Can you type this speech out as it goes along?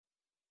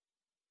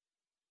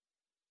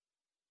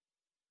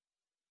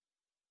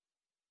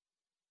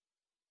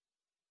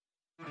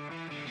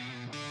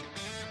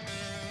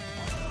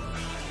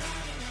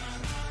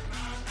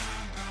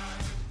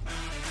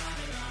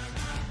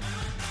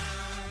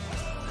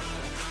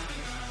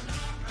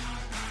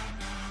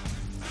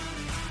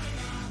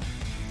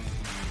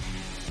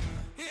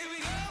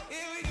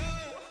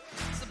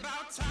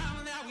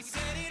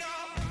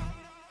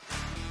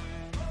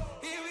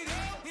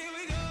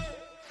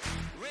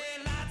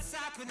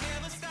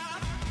never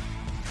stop.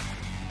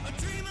 A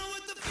dreamer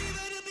with the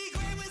fever to be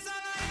great was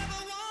all I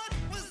ever want,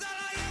 was all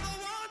I ever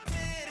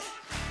wanted.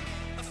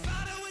 A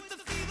fighter with the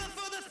fever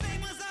for the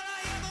fame was all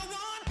I ever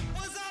want,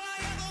 was all I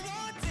ever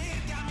wanted.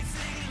 Got me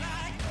singing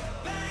like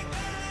bang,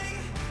 bang,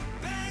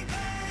 bang,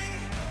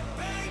 bang,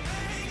 bang,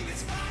 bang.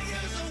 This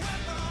fire's a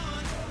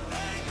weapon.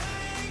 Bang,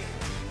 bang,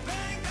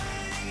 bang,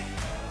 bang,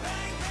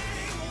 bang,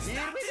 bang. Won't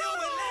stop till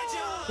we're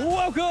legends.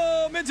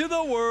 Welcome into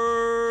the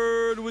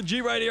Word with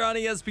G right here on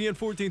ESPN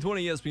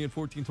 1420,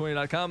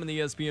 ESPN1420.com, and the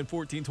ESPN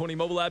 1420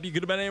 mobile app. You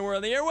could have been anywhere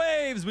on the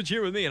airwaves, but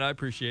you're with me, and I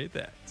appreciate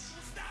that.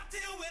 Stop till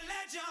we're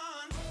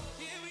legends.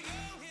 Here we go,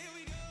 here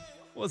we go.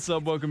 What's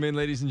up? Welcome in,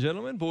 ladies and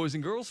gentlemen, boys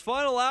and girls.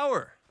 Final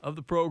hour of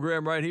the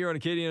program right here on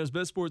Acadiana's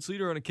Best Sports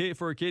Leader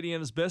for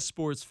Acadiana's Best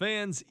Sports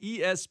Fans,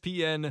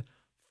 ESPN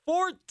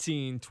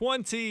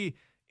 1420.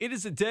 It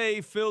is a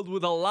day filled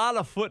with a lot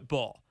of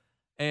football,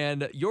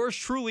 and yours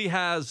truly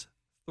has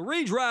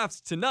 3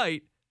 drafts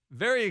tonight.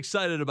 Very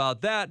excited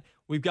about that.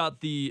 We've got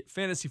the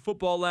Fantasy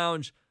Football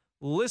Lounge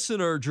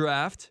listener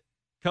draft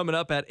coming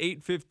up at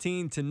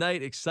 8:15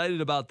 tonight. Excited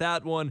about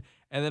that one.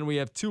 And then we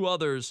have 2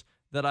 others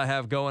that I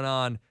have going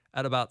on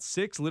at about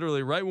 6,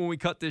 literally right when we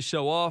cut this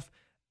show off.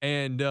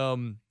 And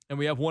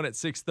we have one at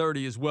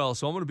 6:30 as well.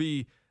 So I'm going to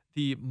be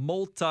the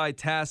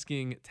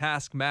multitasking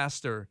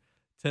taskmaster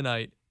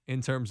tonight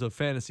in terms of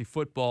fantasy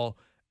football.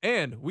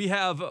 And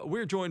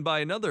we're joined by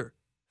another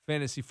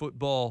fantasy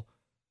football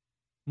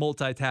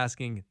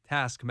multitasking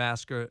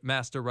taskmaster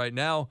right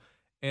now,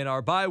 and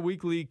our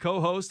bi-weekly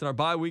co-host and our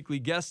bi-weekly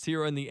guest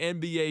here on the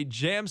NBA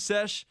Jam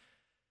Sesh,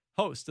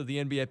 host of the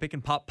NBA Pick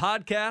and Pop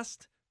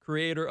podcast,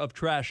 creator of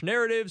Trash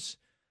Narratives,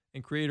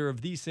 and creator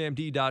of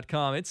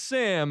thesamd.com. It's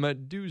Sam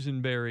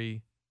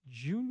Dusenbury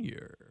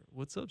Jr.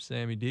 What's up,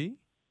 Sammy D?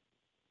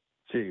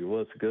 Gee,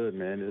 what's good,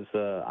 man?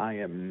 I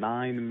am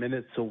 9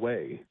 minutes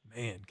away.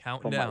 Man,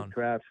 counting from down. my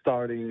draft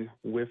starting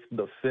with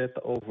the 5th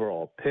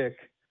overall pick.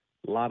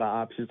 A lot of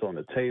options on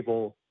the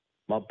table.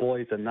 My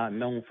boys are not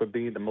known for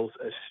being the most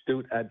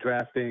astute at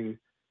drafting.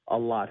 A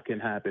lot can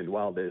happen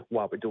while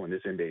we're doing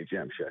this NBA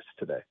Jam Sesh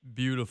today.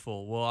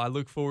 Beautiful. Well, I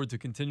look forward to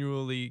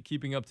continually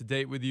keeping up to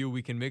date with you.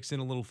 We can mix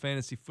in a little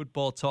fantasy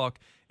football talk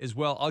as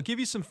well. I'll give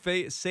you some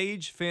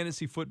sage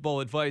fantasy football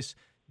advice.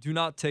 Do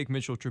not take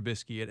Mitchell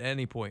Trubisky at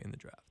any point in the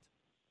draft.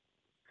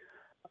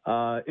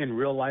 In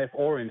real life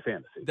or in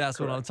fantasy. That's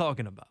correct. what I'm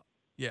talking about.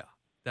 Yeah,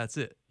 that's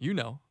it. You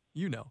know.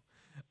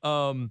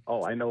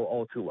 I know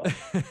all too well.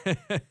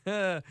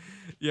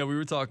 Yeah, we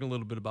were talking a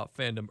little bit about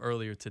fandom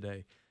earlier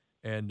today,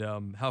 and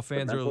how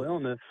fans mental are.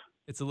 Illness.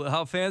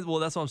 How fans. Well,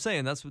 that's what I'm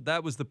saying.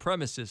 That was the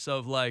premises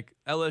of like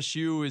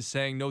LSU is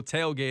saying no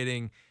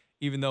tailgating,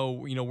 even though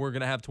we're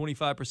gonna have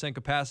 25%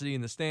 capacity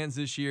in the stands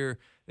this year.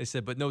 They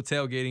said, but no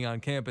tailgating on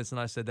campus, and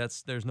I said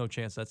there's no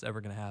chance that's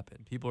ever gonna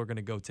happen. People are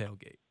gonna go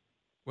tailgate,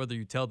 whether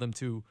you tell them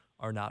to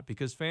or not,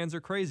 because fans are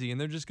crazy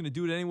and they're just going to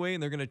do it anyway,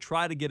 and they're going to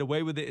try to get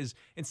away with it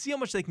and see how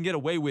much they can get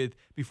away with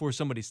before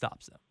somebody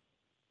stops them.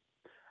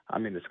 I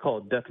mean, it's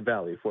called Death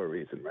Valley for a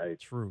reason, right?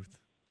 Truth.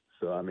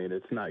 So, I mean,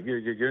 it's not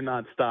you're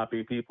not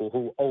stopping people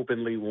who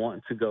openly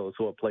want to go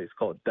to a place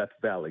called Death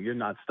Valley. You're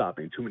not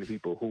stopping too many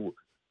people who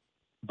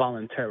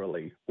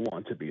voluntarily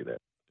want to be there.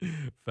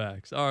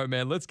 Facts. All right,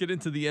 man, let's get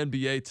into the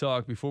NBA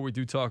talk before we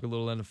do talk a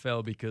little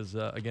NFL, because,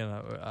 again,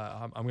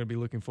 I'm going to be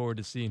looking forward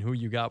to seeing who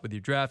you got with your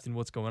draft and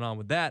what's going on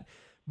with that.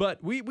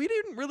 But we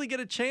didn't really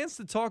get a chance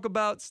to talk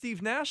about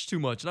Steve Nash too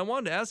much, and I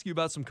wanted to ask you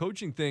about some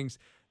coaching things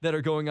that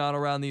are going on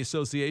around the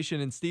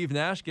association, and Steve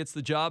Nash gets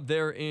the job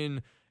there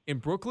in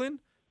Brooklyn.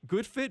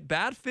 Good fit,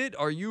 bad fit?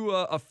 Are you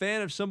a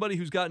fan of somebody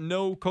who's got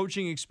no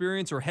coaching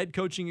experience or head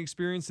coaching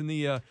experience in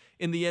the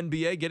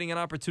NBA getting an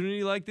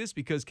opportunity like this?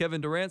 Because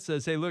Kevin Durant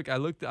says, "Hey, look, I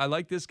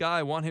like this guy.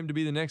 I want him to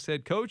be the next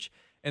head coach."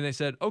 And they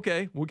said,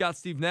 "Okay, we got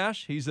Steve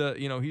Nash. He's a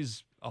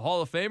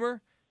Hall of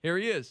Famer. Here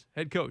he is,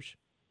 head coach."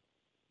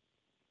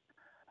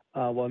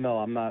 Well, no,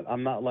 I'm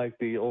not like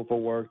the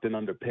overworked and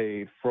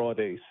underpaid Fraud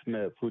A.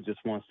 Smith who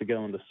just wants to get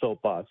on the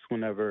soapbox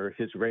whenever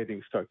his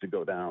ratings start to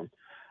go down.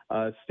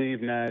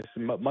 Steve Nash,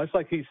 much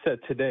like he said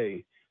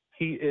today,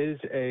 he is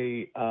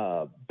a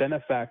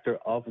benefactor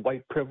of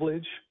white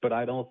privilege, but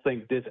I don't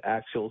think this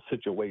actual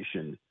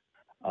situation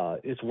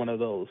is one of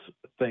those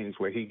things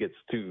where he gets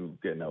to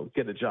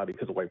get a job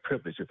because of white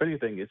privilege. If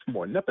anything, it's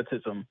more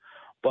nepotism.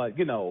 But,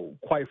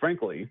 quite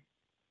frankly,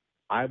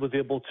 I was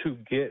able to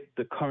get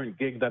the current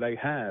gig that I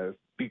have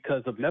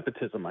because of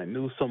nepotism. I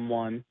knew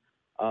someone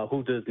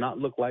who does not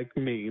look like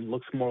me,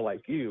 looks more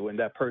like you, and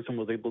that person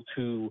was able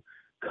to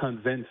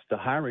convince the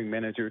hiring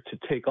manager to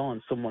take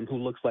on someone who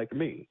looks like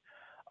me.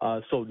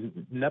 So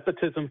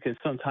nepotism can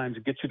sometimes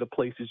get you to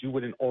places you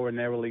wouldn't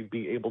ordinarily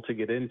be able to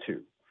get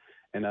into.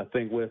 And I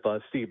think with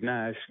Steve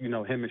Nash, him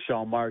and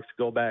Sean Marks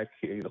go back,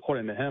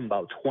 according to him,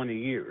 about 20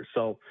 years.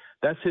 So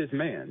that's his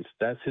man's,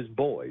 that's his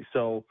boy.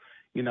 So,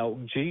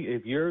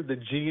 if you're the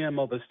GM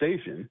of a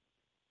station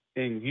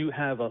and you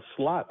have a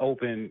slot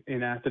open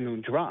in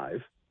afternoon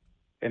drive,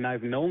 and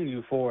I've known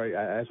you for,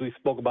 as we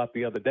spoke about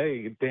the other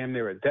day, damn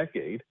near a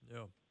decade,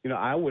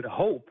 I would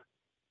hope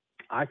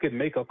I could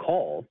make a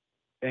call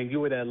and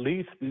you would at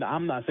least,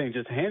 I'm not saying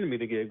just hand me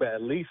the gig, but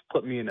at least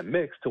put me in the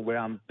mix to where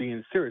I'm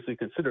being seriously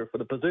considered for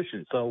the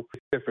position. So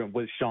different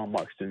with Sean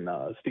Marks and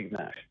Steve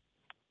Nash.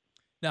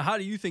 Now, how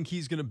do you think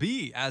he's going to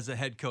be as a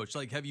head coach?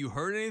 Like, have you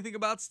heard anything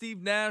about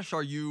Steve Nash?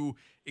 Are you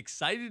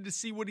excited to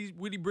see what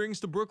he brings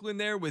to Brooklyn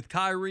there with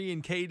Kyrie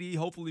and KD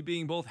hopefully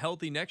being both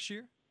healthy next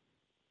year?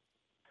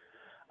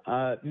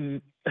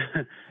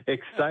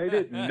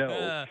 Excited?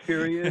 No.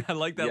 Curious? I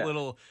like that yes.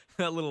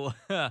 little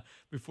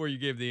before you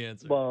gave the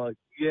answer. Well,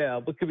 yeah,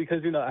 because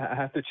I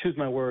have to choose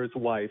my words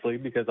wisely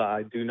because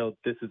I do know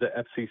this is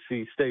a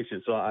FCC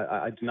station, so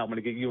I do not want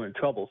to get you in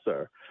trouble,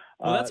 sir.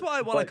 Well, that's why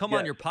I want to come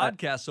on your yes,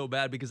 podcast so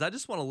bad, because I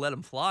just want to let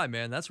him fly,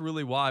 man. That's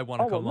really why I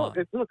want to come on.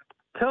 Look,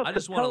 I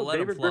just want to let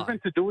David him fly. Griffin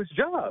to do his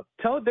job.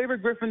 Tell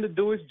David Griffin to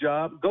do his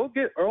job. Go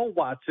get Earl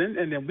Watson,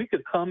 and then we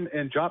could come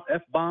and drop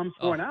F-bombs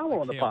for an hour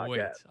on the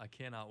podcast. I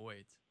cannot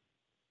wait.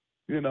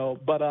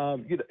 But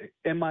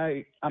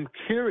I'm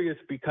curious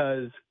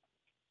because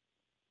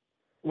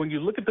when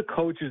you look at the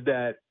coaches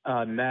that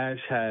Nash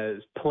has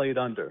played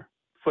under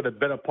for the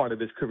better part of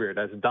his career,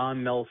 that's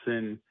Don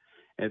Nelson,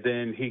 and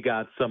then he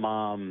got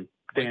some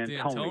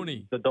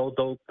D'Antoni.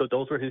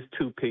 Those were his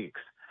two peaks.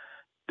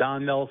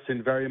 Don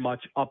Nelson, very much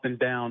up and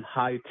down,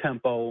 high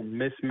tempo,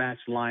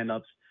 mismatched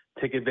lineups,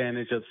 take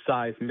advantage of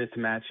size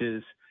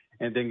mismatches,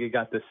 and then you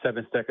got the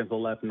 7 seconds or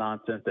less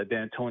nonsense that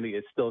D'Antoni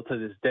is still to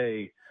this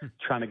day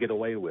trying to get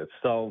away with.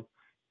 So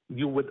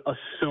you would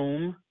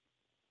assume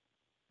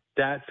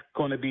that's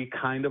going to be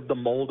kind of the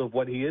mold of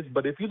what he is.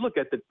 But if you look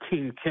at the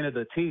Team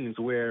Canada teams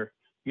where,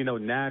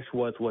 Nash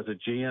was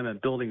a GM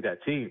and building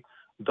that team,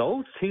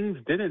 those teams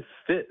didn't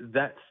fit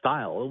that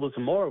style. It was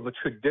more of a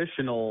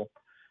traditional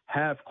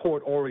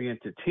half-court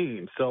oriented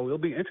team. So it'll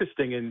be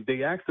interesting. And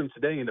they asked him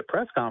today in the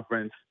press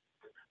conference,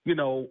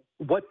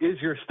 what is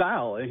your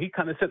style? And he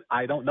kind of said,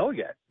 I don't know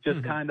yet. Just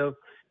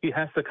he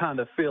has to kind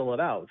of feel it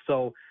out.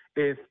 So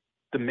if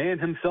the man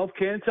himself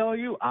can't tell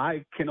you,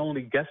 I can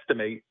only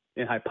guesstimate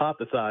and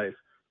hypothesize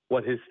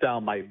what his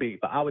style might be.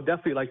 But I would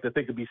definitely like to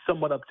think it'd be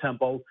somewhat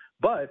up-tempo.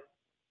 But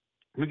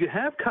when you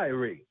have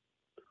Kyrie,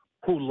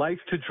 who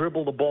likes to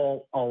dribble the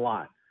ball a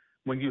lot,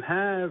 when you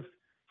have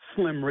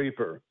Slim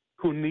Reaper,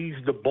 who needs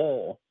the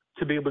ball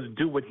to be able to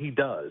do what he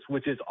does,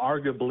 which is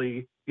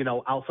arguably,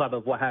 outside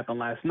of what happened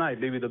last night,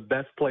 maybe the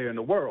best player in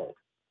the world.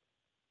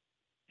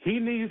 He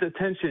needs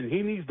attention.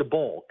 He needs the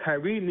ball.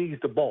 Kyrie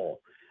needs the ball.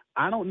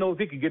 I don't know if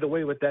he could get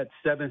away with that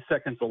 7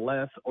 seconds or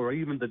less, or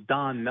even the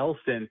Don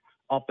Nelson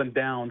up and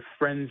down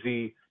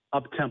frenzy,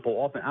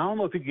 up-tempo offense. I don't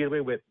know if he could get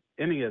away with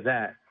any of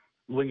that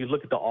when you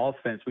look at the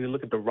offense, when you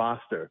look at the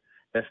roster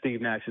that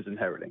Steve Nash is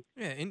inheriting.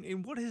 Yeah,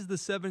 and what has the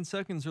 7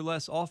 seconds or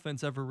less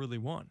offense ever really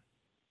won?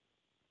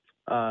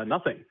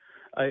 Nothing.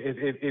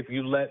 If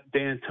you let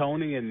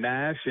D'Antoni and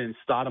Nash and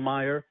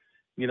Stoudemire,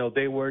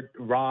 they were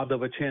robbed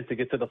of a chance to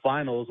get to the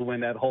finals when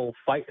that whole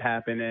fight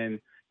happened, and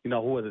who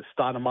was it?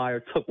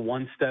 Stoudemire took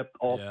one step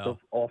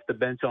off the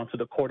bench onto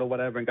the court or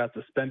whatever and got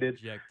suspended.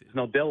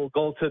 They'll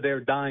go to their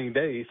dying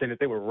days saying that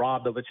they were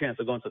robbed of a chance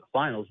of going to the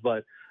finals.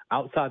 But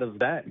outside of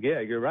that, yeah,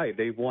 you're right.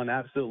 They've won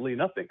absolutely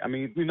nothing. I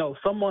mean,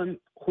 someone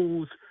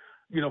who's,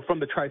 from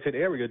the Tri-State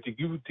area, do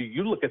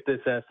you look at this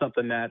as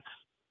something that's,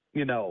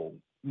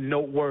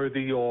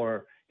 noteworthy,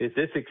 or is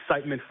this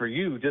excitement for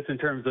you just in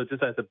terms of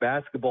just as a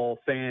basketball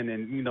fan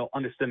and,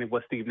 understanding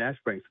what Steve Nash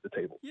brings to the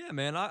table? Yeah,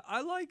 man, I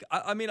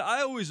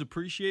always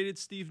appreciated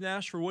Steve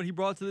Nash for what he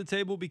brought to the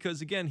table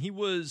because, again, he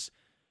was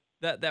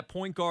that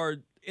point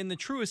guard in the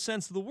truest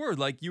sense of the word,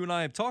 like you and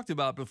I have talked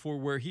about before,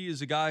 where he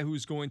is a guy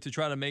who's going to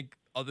try to make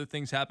other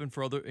things happen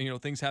for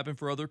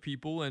other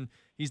people, and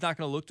he's not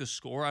going to look to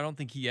score. I don't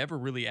think he ever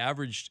really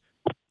averaged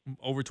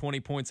over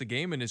 20 points a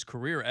game in his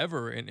career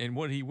ever, and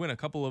what he win a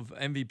couple of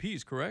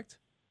MVPs, correct?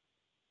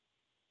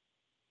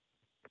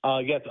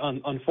 Yes,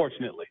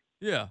 unfortunately.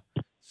 Yeah.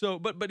 So,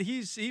 but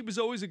he was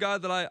always a guy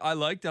that I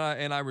liked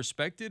and I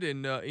respected,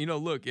 and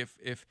look,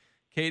 if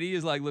Katie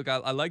is like, look,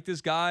 I like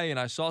this guy, and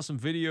I saw some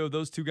video of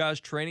those two guys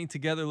training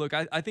together. Look,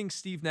 I think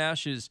Steve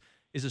Nash is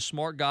a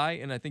smart guy,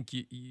 and I think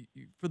you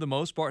for the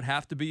most part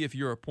have to be if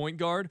you're a point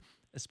guard,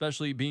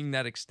 especially being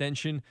that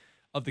extension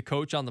of the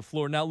coach on the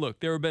floor. Now,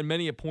 look, there have been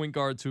many point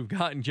guards who've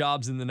gotten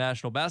jobs in the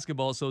National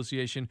Basketball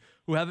Association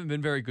who haven't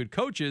been very good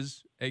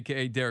coaches,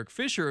 a.k.a. Derek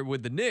Fisher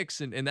with the Knicks,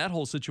 and that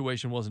whole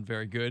situation wasn't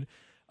very good.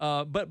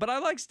 But I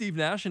like Steve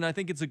Nash, and I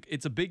think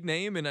it's a big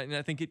name, and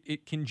I think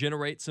it can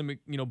generate some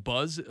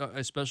buzz,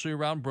 especially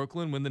around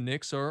Brooklyn when the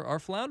Knicks are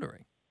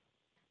floundering.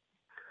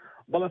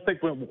 Well, I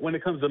think when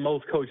it comes to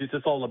most coaches,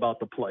 it's all about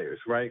the players,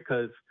 right?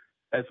 Because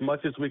as much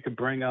as we could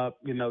bring up,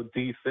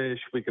 D. Fish,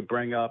 we could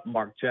bring up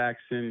Mark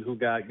Jackson, who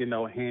got,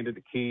 handed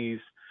the keys.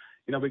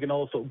 We can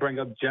also bring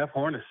up Jeff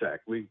Hornacek.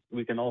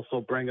 We can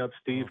also bring up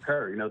Steve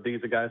Kerr.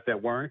 These are guys that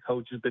weren't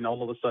coaches, but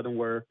all of a sudden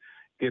were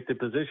gifted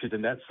positions.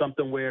 And that's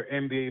something where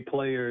NBA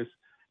players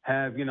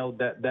have,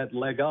 that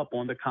leg up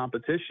on the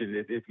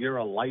competition. If you're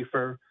a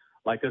lifer,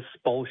 like a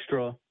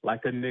Spoelstra,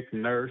 like a Nick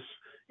Nurse,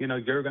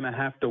 you're going to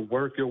have to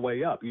work your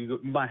way up. You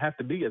might have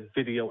to be a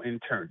video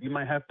intern. You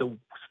might have to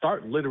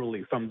start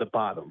literally from the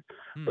bottom.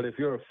 But if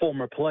you're a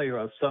former player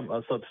of some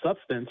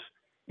substance,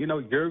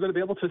 you're going to be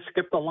able to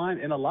skip the line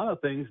in a lot of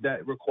things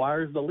that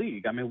requires the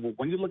league. I mean,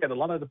 when you look at a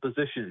lot of the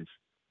positions,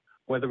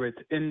 whether it's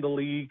in the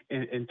league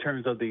in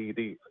terms of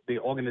the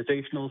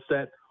organizational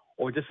set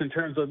or just in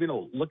terms of,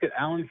 look at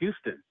Allen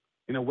Houston,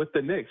 with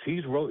the Knicks,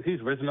 he's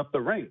risen up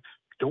the ranks.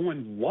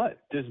 Doing what?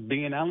 Just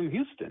being Allen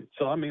Houston.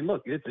 So, I mean,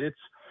 look,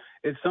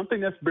 it's something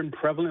that's been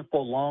prevalent for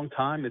a long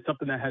time. It's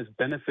something that has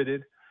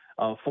benefited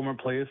former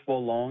players for a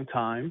long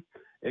time.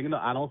 And,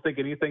 I don't think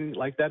anything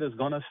like that is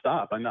going to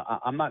stop.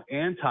 I'm not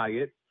anti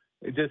it.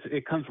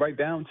 It comes right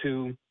down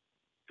to,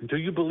 do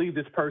you believe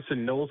this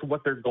person knows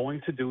what they're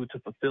going to do to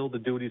fulfill the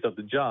duties of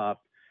the job?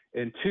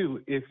 And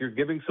two, if you're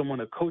giving someone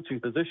a coaching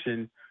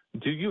position,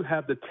 do you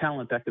have the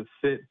talent that could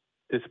fit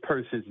this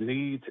person's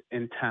needs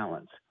and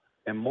talents?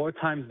 And more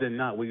times than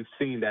not, we've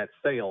seen that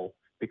fail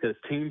because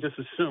teams just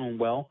assume,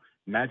 well,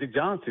 Magic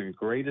Johnson,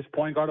 greatest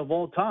point guard of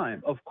all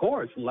time. Of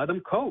course, let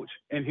him coach.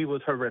 And he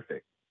was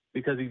horrific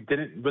because he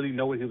didn't really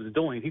know what he was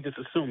doing. He just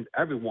assumed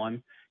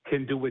everyone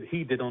can do what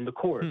he did on the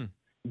court.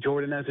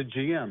 Jordan as a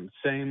GM,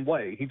 same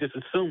way. He just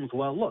assumes,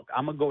 well, look,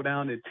 I'm going to go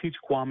down and teach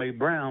Kwame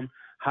Brown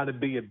how to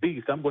be a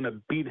beast. I'm going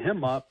to beat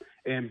him up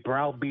and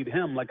browbeat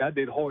him like I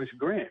did Horace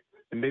Grant.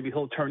 And maybe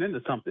he'll turn into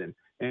something.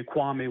 And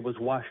Kwame was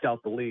washed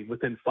out the league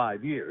within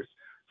 5 years.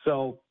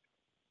 So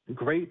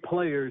great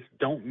players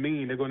don't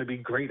mean they're going to be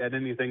great at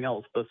anything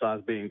else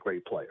besides being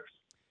great players.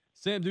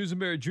 Sam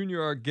Dusenbury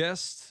Jr., our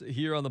guest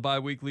here on the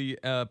bi-weekly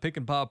Pick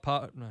and Pop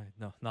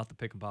no, not the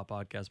Pick and Pop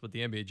podcast, but the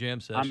NBA Jam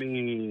session. I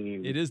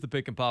mean, it is the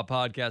Pick and Pop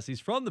podcast.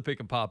 He's from the Pick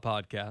and Pop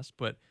podcast,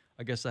 but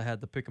I guess I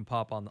had the Pick and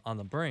Pop on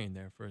the brain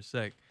there for a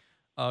sec.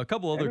 A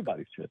couple other.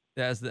 Everybody should.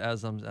 That's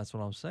what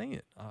I'm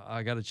saying.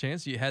 I got a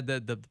chance. You had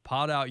the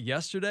pod out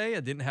yesterday. I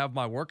didn't have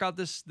my workout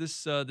this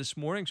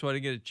morning, so I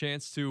didn't get a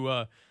chance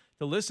to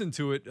listen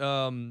to it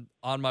on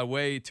my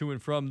way to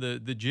and from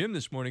the gym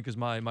this morning because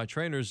my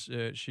trainer's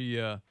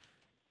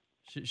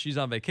she's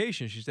on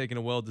vacation. She's taking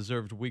a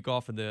well-deserved week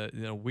off at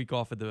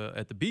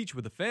the beach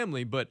with the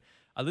family. But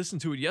I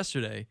listened to it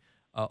yesterday.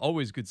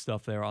 Always good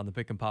stuff there on the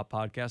Pick and Pop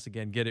podcast.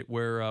 Again, get it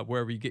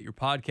wherever you get your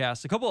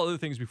podcasts. A couple other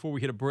things before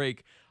we hit a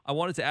break. I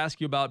wanted to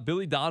ask you about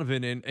Billy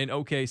Donovan and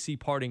OKC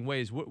parting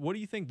ways. What do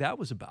you think that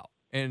was about?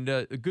 And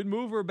a good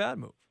move or a bad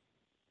move?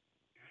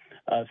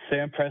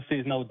 Sam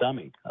Presti's no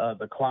dummy.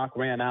 The clock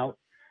ran out.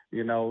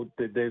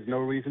 There's no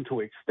reason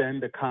to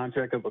extend the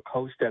contract of a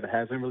coach that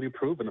hasn't really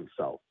proven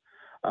himself.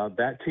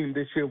 That team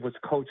this year was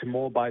coached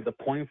more by the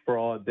point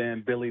fraud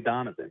than Billy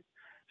Donovan.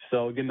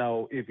 So,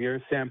 if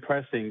you're Sam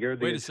Presti, you're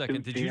the Wait a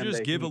second. Did you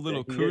just give a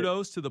little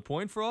kudos to the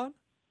point fraud?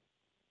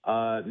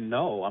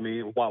 No. I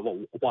mean,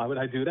 why would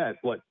I do that?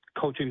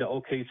 Coaching the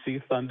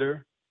OKC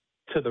Thunder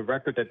to the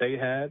record that they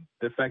had,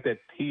 the fact that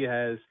he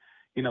has,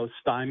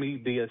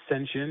 stymied the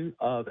ascension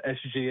of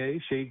SGA,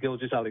 Shai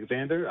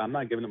Gilgeous-Alexander, I'm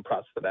not giving him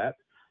props for that.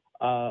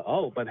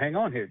 But hang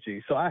on here,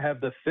 G. So I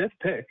have the 5th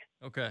pick.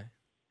 Okay.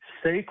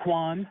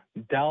 Saquon,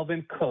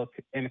 Dalvin Cook,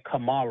 and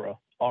Kamara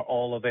are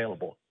all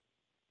available.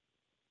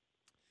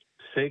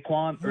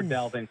 Saquon or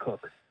Dalvin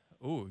Cook?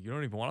 Ooh, you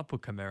don't even want to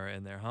put Kamara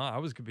in there, huh? I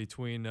was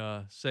between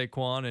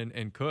Saquon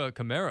and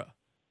Kamara.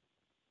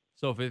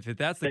 So if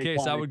that's the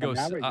case, I would go.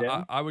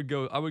 I would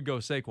go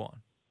Saquon.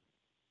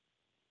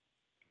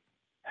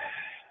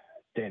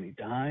 Danny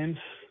Dimes.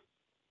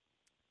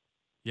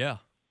 Yeah.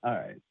 All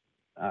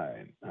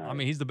right. I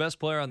mean, he's the best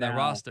player on that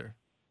roster.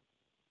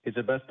 He's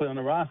the best player on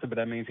the roster, but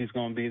that means he's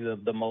going to be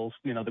the most.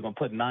 They're going to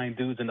put 9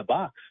 dudes in the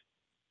box.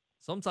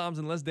 Sometimes,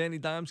 unless Danny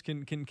Dimes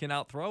can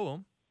outthrow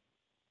him.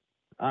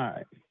 All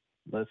right,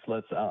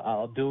 let's.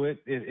 I'll do it.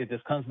 It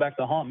just comes back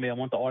to haunt me. I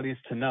want the audience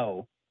to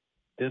know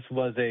this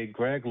was a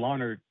Greg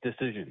Larnard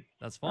decision.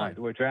 That's fine. All right,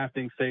 we're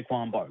drafting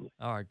Saquon Barkley.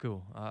 All right,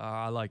 cool.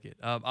 I like it.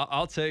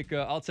 I'll take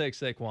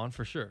Saquon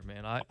for sure,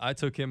 man. I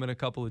took him in a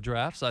couple of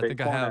drafts. I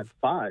think I have at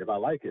 5. I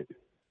like it.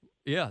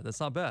 Yeah, that's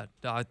not bad.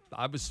 I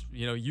was,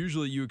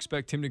 usually you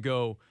expect him to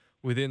go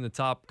within the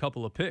top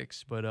couple of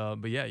picks, but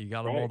yeah, you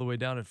got him all the way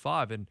down at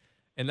 5, and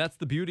that's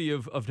the beauty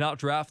of not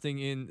drafting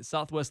in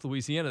Southwest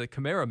Louisiana. That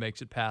Kamara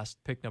makes it past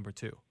pick number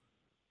 2.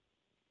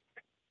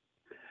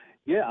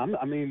 Yeah, I'm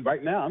telling you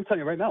right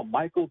now,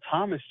 Michael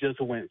Thomas just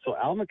went, so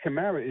Alvin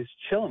Kamara is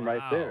chilling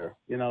right there.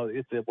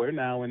 We're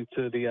now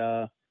into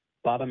the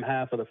bottom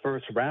half of the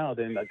first round,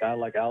 and a guy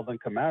like Alvin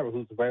Kamara,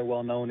 who's very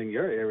well known in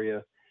your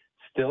area,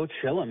 still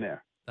chilling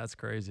there. That's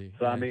crazy.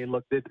 So, I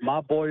look, my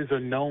boys are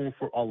known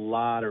for a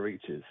lot of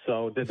reaches.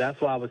 So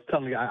that's why I was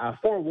telling you, I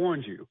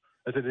forewarned you.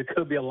 I said there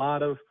could be a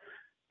lot of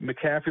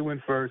McCaffrey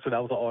went first, so that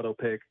was an auto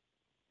pick.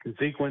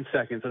 Zeke went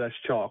second, so that's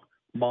chalk.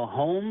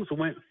 Mahomes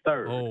went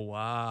 3rd. Oh,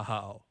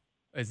 wow.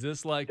 Is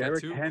this like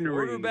Derrick a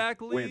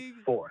 2-quarterback league?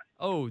 Went 4th.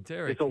 Oh,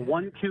 Derrick. It's a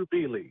 1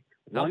 QB league.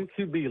 One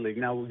QB league.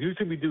 Now,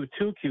 usually we do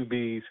 2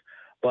 QBs,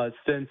 but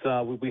since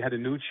we had a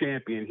new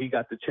champion, he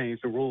got to change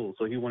the rules,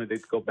 so he wanted to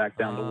go back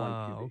down to 1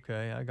 QB.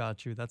 Okay, I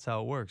got you. That's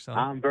how it works. Huh?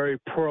 I'm very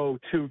pro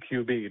 2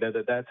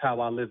 QB. That's how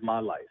I live my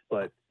life.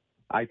 But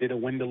I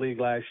didn't win the league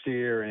last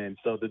year, and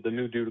so the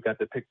new dude got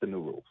to pick the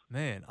new rules.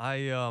 Man,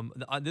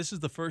 this is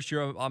the first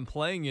year I'm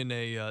playing in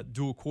a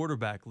dual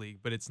quarterback league,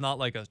 but it's not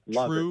like a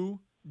true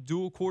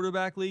dual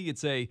quarterback league.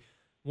 It's a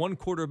one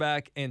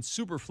quarterback and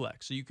super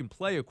flex, so you can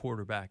play a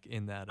quarterback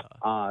in that.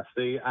 I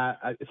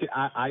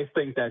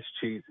think that's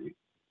cheesy.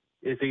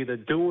 It's either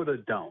do it or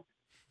don't.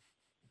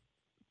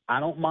 I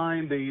don't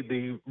mind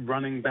the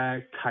running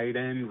back, tight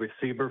end,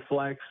 receiver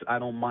flex. I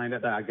don't mind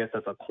that. I guess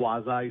that's a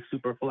quasi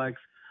super flex.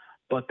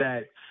 But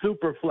that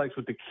super flex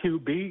with the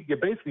QB, you're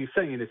basically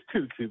saying it's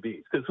two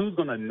QBs, because who's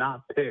going to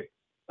not pick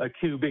a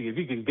QB if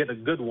you can get a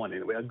good one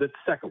anyway, a good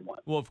second one?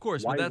 Well, of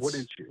course, why but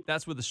wouldn't you?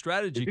 That's where the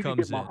strategy if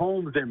comes in. If you get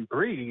Mahomes and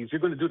Breeze,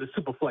 you're going to do the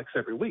super flex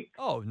every week.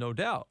 Oh, no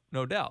doubt,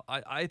 no doubt.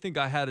 I think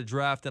I had a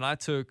draft and I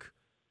took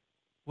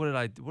who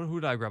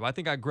did I grab? I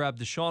think I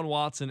grabbed Deshaun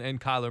Watson and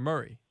Kyler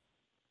Murray.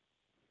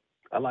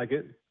 I like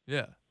it.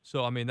 Yeah.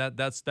 So I mean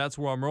that's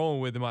where I'm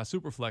rolling with in my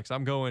super flex.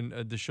 I'm going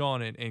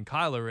Deshaun and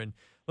Kyler. And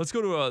let's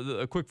go to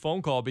a quick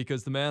phone call,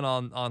 because the man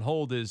on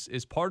hold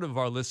is part of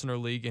our listener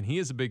league, and he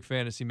is a big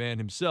fantasy man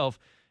himself.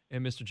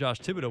 And Mr. Josh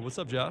Thibodeau. What's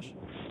up, Josh?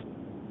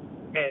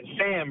 Man,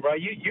 Sam, bro,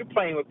 you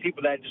playing with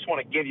people that just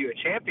want to give you a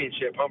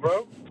championship, huh,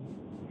 bro?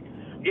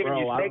 Giving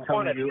you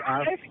Saquon at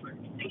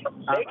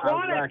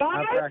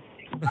 5?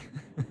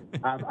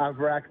 I've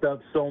racked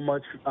up so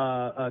much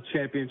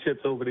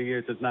championships over the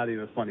years. It's not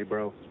even funny,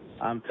 bro.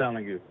 I'm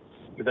telling you.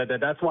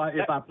 That's why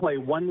if I play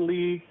one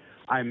league,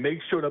 I make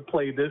sure to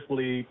play this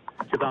league,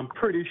 because I'm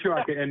pretty sure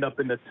I can end up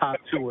in the top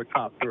 2 or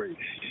top 3.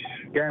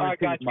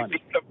 Guaranteed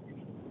money.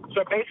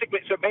 So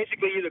basically,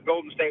 you're the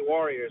Golden State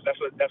Warriors. That's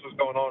what's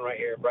going on right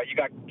here, bro. You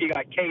got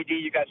KD,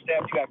 you got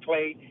Steph, you got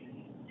Clay,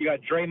 you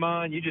got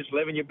Draymond. You just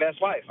living your best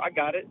life. I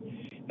got it.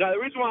 Now the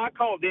reason why I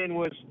called in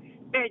was,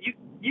 man,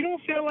 you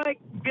don't feel like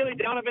Billy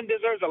Donovan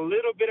deserves a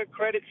little bit of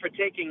credit for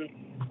taking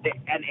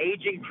an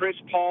aging Chris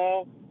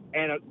Paul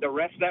and the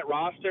rest of that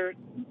roster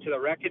to the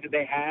record that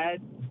they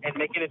had and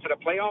making it to the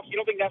playoffs? You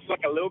don't think that's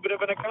like a little bit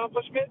of an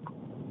accomplishment?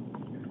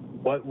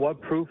 What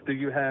proof do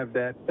you have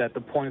that the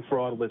point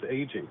fraud was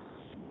aging?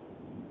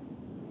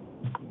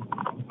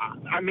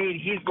 I mean,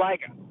 he's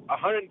like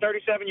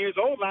 137 years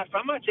old last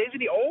time. How much? Isn't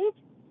he old?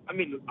 I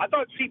mean, I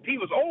thought CP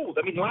was old.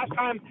 I mean, last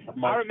time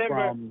I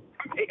remember.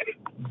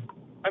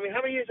 I mean,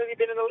 how many years has he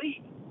been in the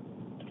league?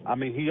 I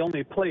mean, he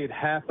only played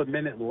half a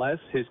minute less.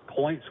 His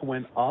points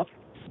went up.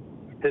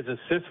 His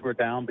assists were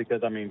down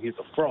because, I mean, he's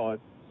a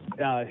fraud.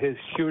 His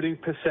shooting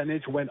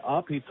percentage went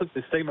up. He took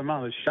the same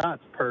amount of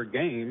shots per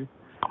game.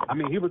 I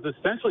mean, he was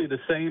essentially the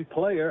same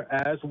player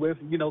as with,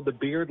 the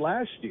beard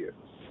last year.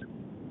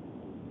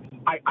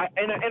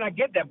 I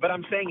get that, but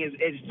I'm saying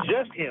it's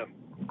just him.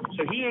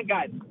 So he ain't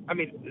got. I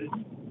mean,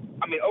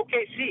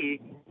 OKC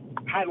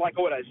had like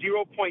a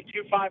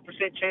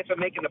 0.25% chance of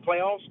making the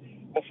playoffs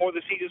before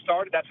the season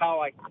started. That's how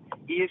like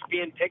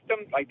ESPN picked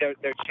them, like their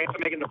chance of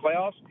making the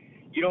playoffs.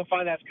 You don't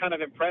find that's kind of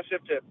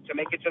impressive to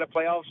make it to the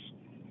playoffs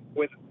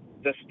with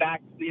the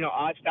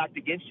odds stacked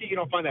against you? You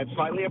don't find that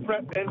slightly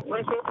impressive?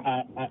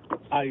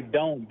 I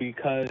don't,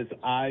 because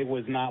I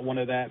was not one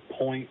of that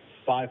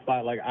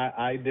 0.55. Like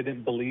I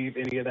didn't believe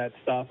any of that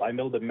stuff. I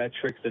know the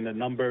metrics and the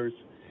numbers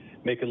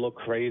make it look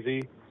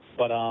crazy,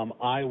 but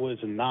I was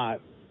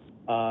not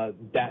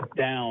that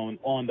down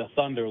on the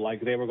Thunder like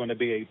they were going to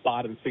be a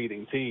bottom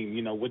feeding team.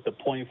 With the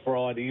point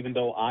fraud, even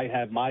though I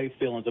have my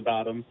feelings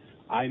about him,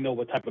 I know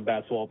what type of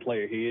basketball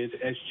player he is.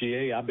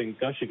 SGA, I've been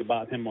gushing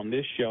about him on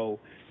this show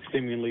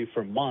seemingly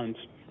for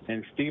months.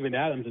 And Steven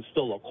Adams is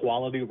still a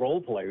quality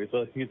role player.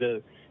 So he's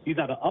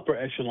not an upper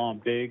echelon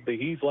big, but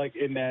he's like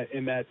in that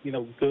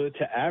good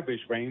to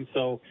average range.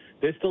 So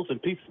there's still some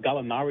pieces.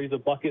 Gallinari's a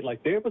bucket.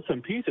 Like there were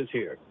some pieces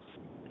here.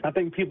 I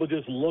think people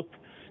just looked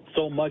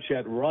so much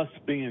at Russ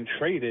being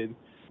traded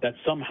that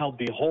somehow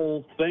the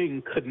whole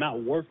thing could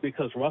not work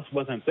because Russ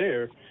wasn't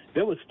there.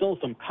 There was still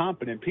some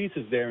competent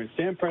pieces there, and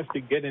Sam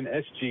Presti getting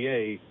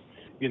SGA,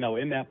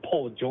 in that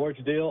Paul George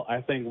deal,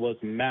 I think was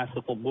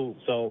masterful move.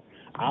 So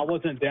I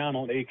wasn't down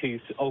on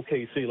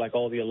OKC like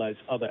all the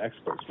alleged other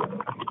experts were.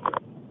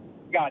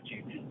 Got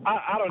you.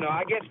 I don't know.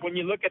 I guess when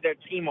you look at their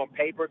team on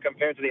paper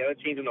compared to the other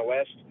teams in the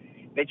West,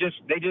 they just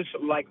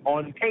like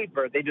on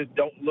paper, they just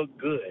don't look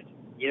good.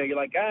 You're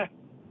like,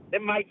 they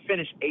might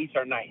finish 8th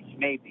or 9th,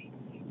 maybe.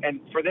 And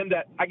for them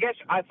I guess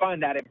I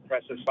find that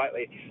impressive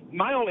slightly.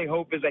 My only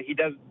hope is that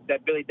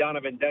Billy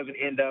Donovan doesn't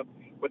end up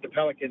with the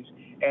Pelicans.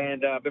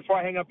 And before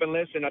I hang up and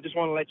listen, I just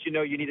want to let you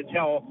know you need to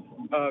tell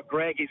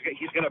Greg he's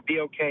going to be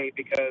okay,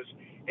 because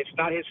it's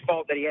not his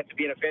fault that he had to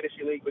be in a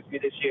fantasy league with me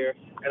this year,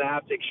 and I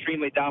have to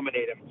extremely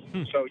dominate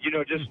him. So,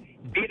 just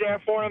be there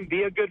for him,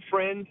 be a good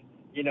friend,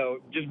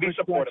 just be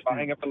supportive. I'll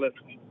hang up and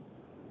listen.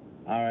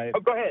 All right.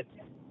 Oh, go ahead.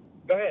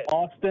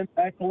 Austin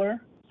Eckler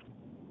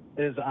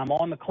I'm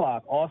on the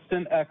clock.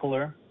 Austin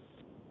Eckler,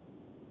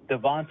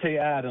 Devontae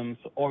Adams,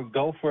 or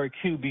go for a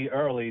QB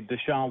early,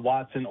 Deshaun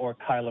Watson or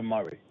Kyler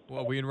Murray.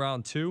 Well, are we in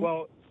round 2?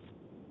 Well,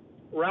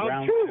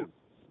 round two.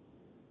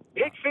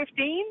 Pick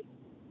 15?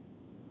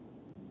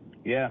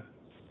 Yeah.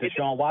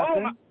 Deshaun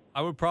Watson?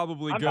 I would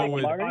probably go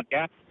with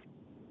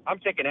I'm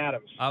taking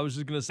Adams. I was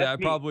just gonna say That's I'd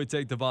me. probably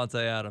take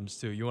Devontae Adams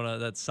too. You want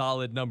that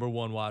solid number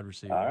 1 wide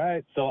receiver. All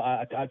right, so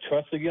I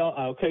trusted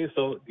y'all. Okay,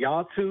 so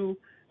y'all two,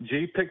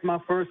 G picked my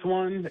first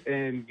one,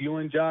 and you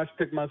and Josh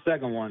picked my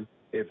second one.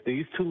 If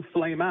these two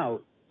flame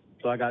out,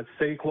 so I got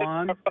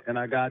Saquon and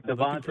I got We're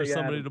looking Devontae for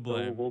somebody Adams. to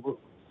blame. So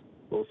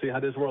we'll see how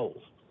this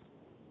rolls.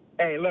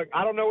 Hey, look,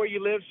 I don't know where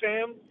you live,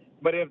 Sam,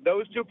 but if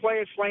those two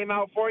players flame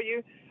out for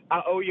you,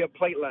 I owe you a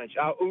plate lunch.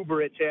 I'll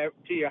Uber it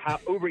to your house,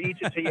 Uber Eats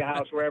it to your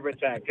house wherever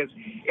it's at. Because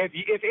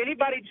if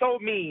anybody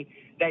told me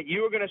that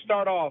you were going to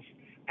start off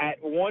at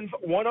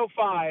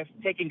 105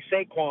 taking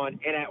Saquon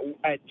and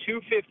at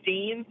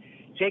 215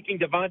 taking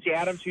Devontae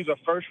Adams, who's a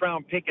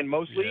first-round pick in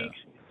most leagues,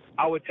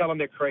 I would tell them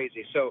they're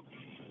crazy. So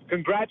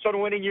congrats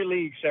on winning your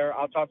league, sir.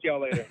 I'll talk to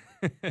y'all later.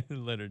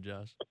 Later,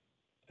 Josh.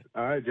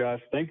 All right,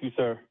 Josh. Thank you,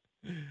 sir.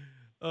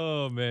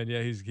 Oh man,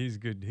 yeah, he's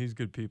good. He's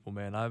good people,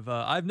 man.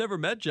 I've never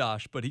met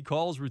Josh, but he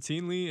calls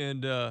routinely,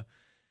 and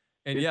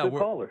He's yeah, a good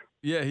caller.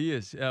 yeah, he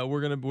is.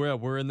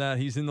 We're in that.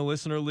 He's in the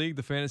listener league,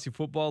 the Fantasy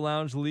Football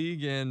Lounge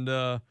League, and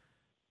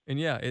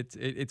yeah,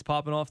 it's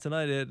popping off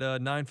tonight at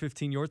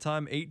 9:15 your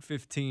time,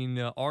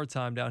 8:15 our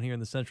time down here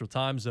in the Central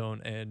Time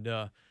Zone, and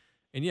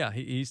yeah,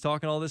 he's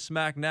talking all this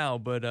smack now,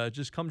 but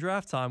just come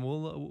draft time,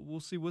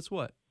 we'll see what's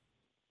what.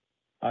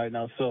 All right,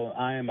 now, so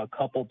I am a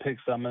couple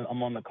picks. I'm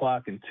on the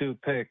clock in 2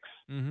 picks.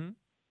 Mm-hmm.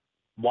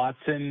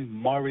 Watson,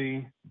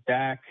 Murray,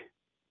 Dak,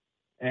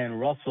 and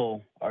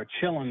Russell are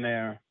chilling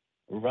there.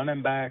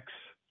 Running backs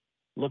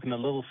looking a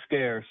little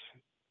scarce.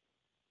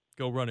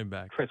 Go running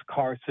back. Chris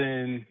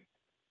Carson,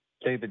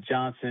 David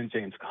Johnson,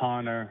 James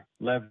Conner,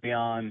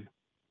 Le'Veon,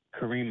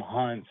 Kareem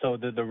Hunt. So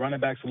the running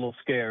backs are a little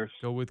scarce.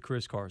 Go with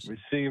Chris Carson.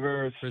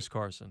 Receivers, Chris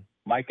Carson.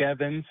 Mike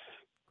Evans,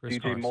 Chris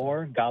DJ Carson.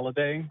 Moore,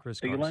 Galladay,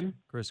 Chris Thielen. Carson.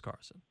 Chris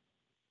Carson.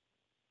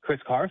 Chris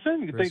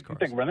Carson? You Chris think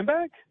Carson. running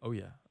back? Oh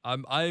yeah,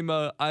 well,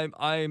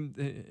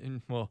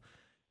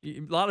 a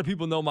lot of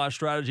people know my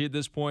strategy at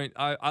this point.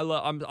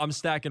 I'm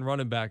stacking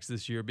running backs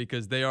this year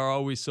because they are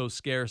always so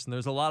scarce, and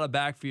there's a lot of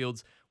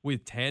backfields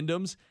with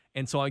tandems,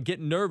 and so I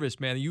get nervous,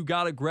 man. You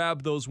got to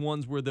grab those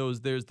ones where there's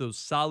those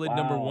solid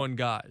number 1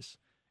 guys,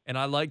 and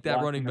I like that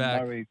Watson running and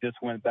back. Murray just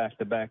went back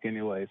to back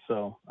anyway.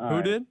 So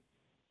Who did?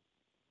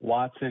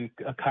 Watson,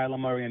 Kyler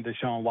Murray, and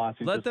Deshaun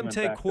Watson. Let just them went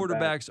take back to back.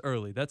 quarterbacks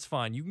early. That's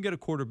fine. You can get a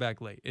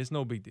quarterback late. It's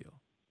no big deal.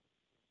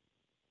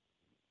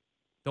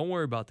 Don't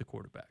worry about the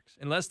quarterbacks.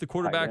 Unless the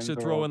quarterbacks are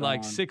throwing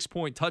like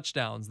 6-point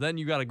touchdowns, then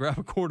you got to grab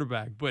a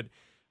quarterback. But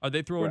are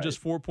they throwing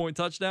just 4-point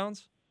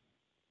touchdowns?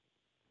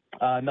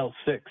 No,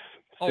 6.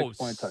 Oh,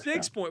 6-point touchdown.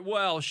 6 point.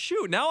 Well,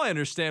 shoot. Now I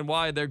understand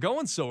why they're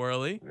going so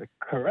early.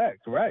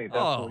 Correct. Right.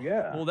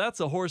 Yeah. Well,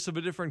 that's a horse of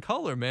a different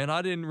color, man.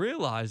 I didn't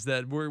realize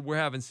that we're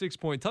having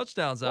 6-point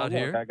touchdowns out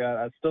here.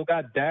 I still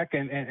got Dak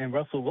and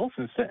Russell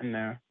Wilson sitting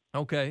there.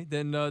 Okay,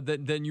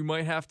 then you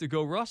might have to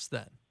go Russ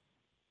then.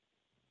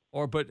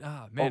 Man.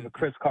 Over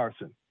Chris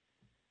Carson.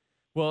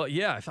 Well,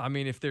 yeah.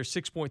 If there's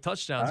 6-point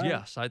touchdowns, right.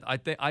 yes.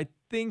 I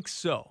think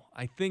so.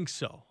 I think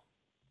so.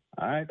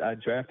 All right. I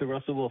drafted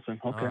Russell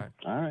Wilson. Okay.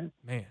 All right.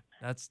 Man,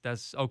 that's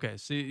okay.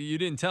 See, you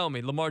didn't tell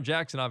me. Lamar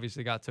Jackson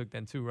obviously got took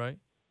then too, right?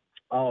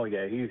 Oh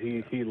yeah,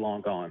 he's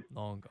long gone.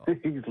 Long gone.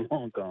 He's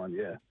long gone.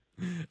 Yeah.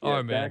 All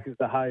right, man. Dak is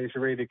the highest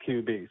rated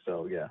QB.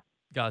 So yeah.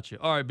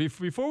 Gotcha. All right.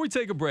 Before we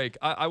take a break,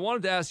 I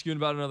wanted to ask you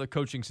about another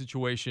coaching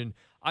situation.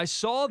 I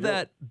saw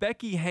that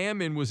Becky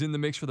Hammon was in the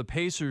mix for the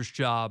Pacers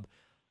job.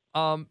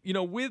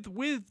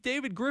 With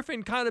David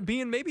Griffin kind of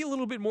being maybe a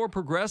little bit more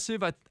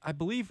progressive. I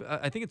believe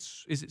I think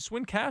is it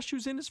Swin Cash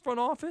who's in his front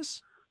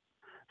office?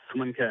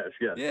 Swin Cash,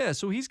 yes. Yeah,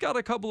 so he's got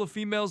a couple of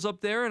females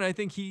up there, and I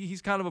think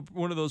he's kind of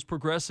one of those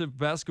progressive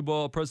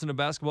president of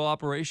basketball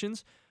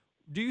operations.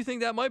 Do you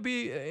think that might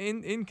be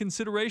in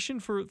consideration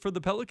for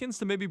the Pelicans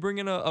to maybe bring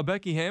in a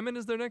Becky Hammon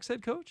as their next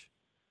head coach?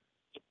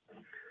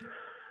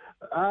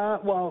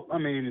 Well,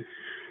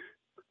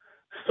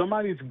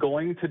 somebody's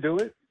going to do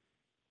it.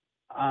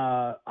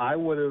 I'm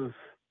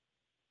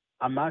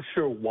not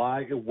sure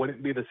why it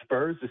wouldn't be the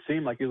Spurs. It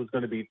seemed like it was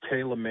going to be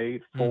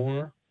tailor-made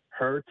for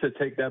her to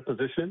take that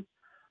position.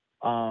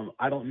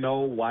 I don't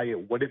know why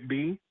it wouldn't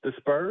be the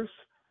Spurs.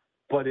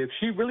 But if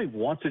she really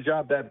wants a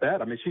job that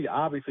bad, she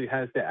obviously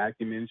has the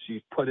acumen.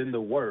 She's put in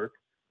the work.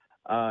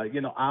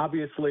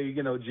 Obviously,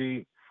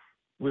 G,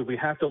 we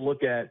have to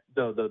look at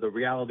the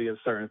reality of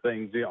certain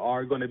things. There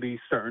are going to be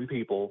certain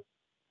people,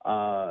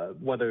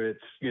 whether it's,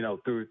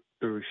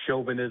 through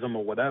chauvinism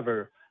or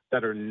whatever,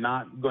 that are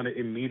not going to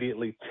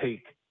immediately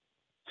take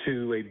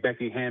to a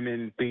Becky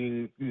Hammon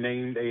being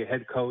named a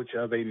head coach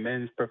of a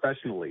men's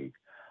professional league.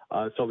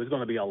 So there's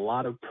going to be a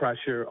lot of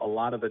pressure, a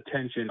lot of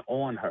attention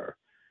on her.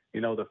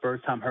 The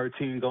first time her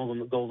team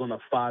goes on a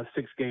 5-6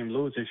 game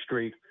losing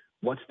streak,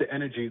 what's the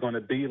energy going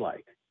to be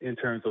like in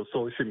terms of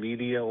social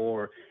media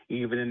or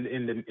even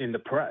in the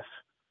press?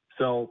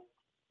 So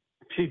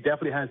she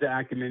definitely has the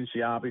acumen.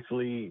 She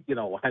obviously,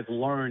 has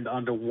learned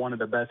under one of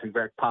the best in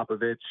Greg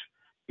Popovich,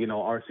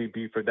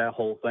 RCB for that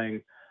whole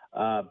thing.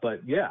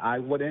 But yeah, I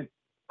wouldn't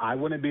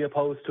be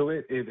opposed to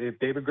it. If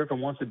David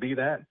Griffin wants to be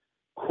that,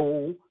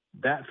 cool.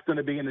 that's going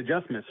to be an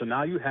adjustment. So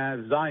now you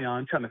have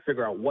Zion trying to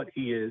figure out what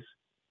he is.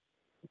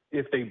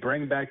 If they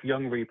bring back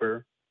Young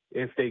Reaper,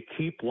 if they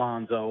keep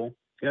Lonzo,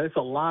 it's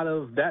a lot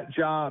of that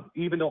job.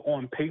 Even though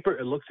on paper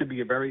it looks to be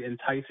a very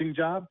enticing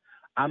job,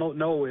 I don't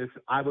know if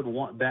I would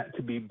want that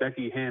to be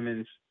Becky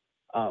Hammon's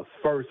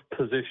first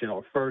position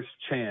or first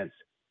chance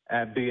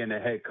at being a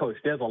head coach.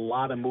 There's a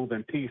lot of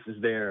moving pieces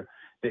there.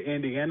 The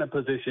Indiana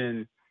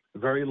position,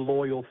 very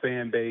loyal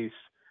fan base.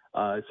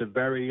 It's a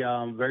very,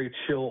 very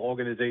chill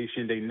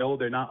organization. They know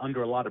they're not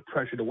under a lot of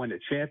pressure to win the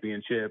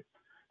championship.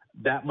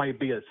 That might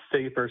be a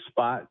safer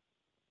spot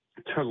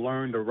to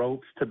learn the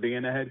ropes to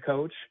being a head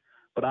coach.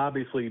 But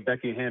obviously,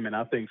 Becky Hammon,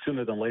 I think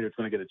sooner than later, is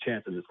going to get a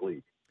chance in this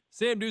league.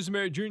 Sam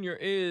Dusenbury Jr.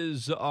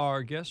 is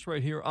our guest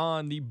right here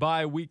on the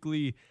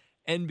bi-weekly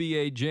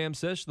NBA Jam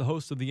Sesh, the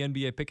host of the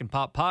NBA Pick and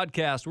Pop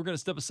podcast. We're going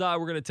to step aside.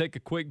 We're going to take a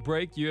quick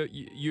break.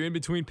 You in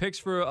between picks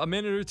for a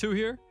minute or two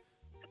here?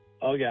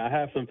 Oh, yeah, I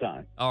have some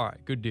time. All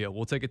right, good deal.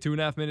 We'll take a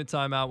 2.5-minute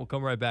timeout. We'll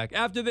come right back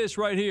after this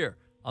right here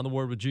on The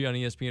Word with G on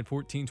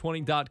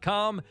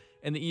ESPN1420.com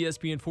and the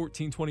ESPN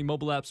 1420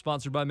 mobile app,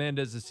 sponsored by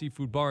Mendez's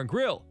Seafood Bar and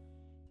Grill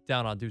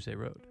down on Duce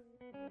Road.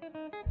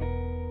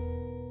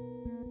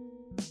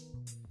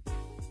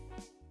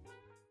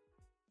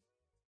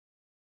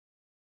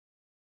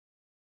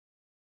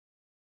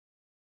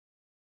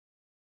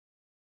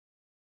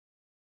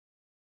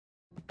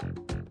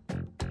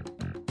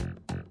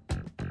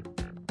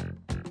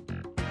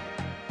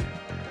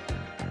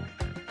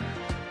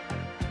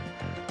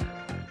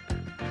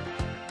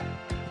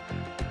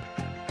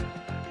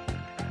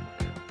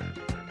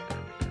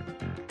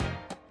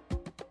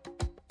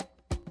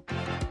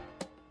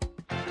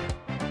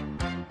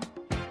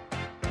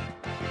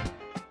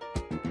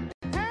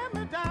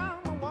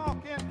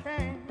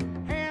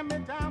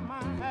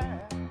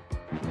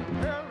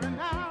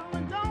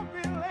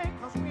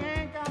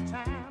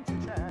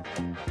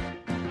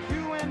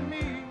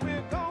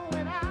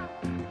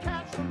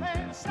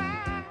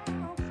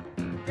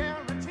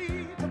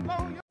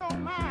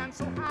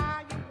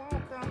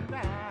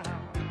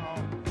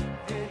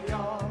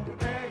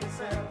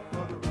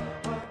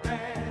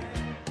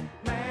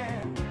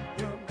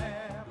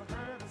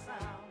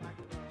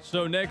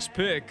 So next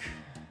pick,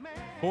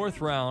 fourth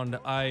round.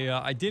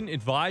 I didn't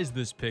advise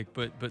this pick,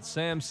 but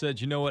Sam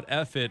said, you know what,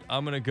 F it.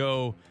 I'm going to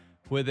go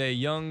with a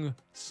young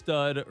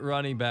stud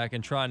running back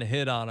and trying to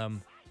hit on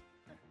him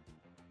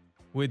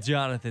with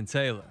Jonathan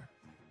Taylor.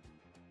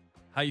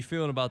 How you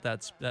feeling about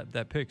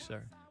that pick,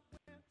 sir?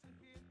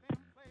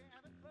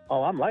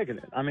 Oh, I'm liking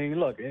it. I mean,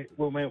 look,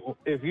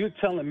 if you're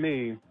telling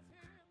me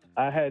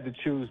I had to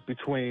choose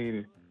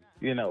between,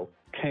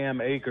 Cam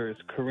Akers,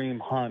 Kareem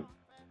Hunt,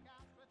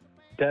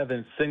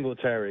 Devin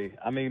Singletary,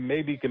 I mean,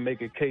 maybe you can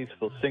make a case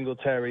for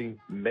Singletary,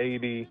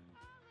 maybe.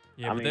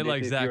 Yeah, but they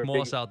like Zach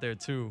Moss out there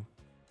too.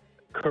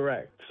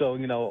 Correct. So,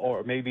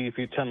 or maybe if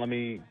you're telling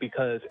me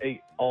because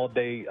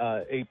all-day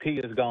AP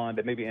is gone,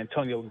 that maybe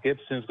Antonio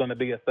Gibson's going to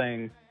be a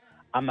thing,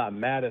 I'm not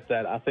mad at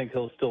that. I think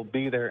he'll still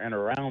be there in a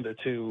round or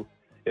two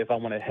if I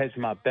want to hedge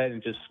my bet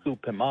and just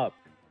scoop him up.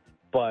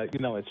 But,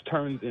 it's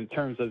in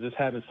terms of just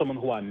having someone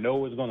who I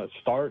know is going to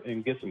start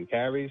and get some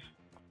carries,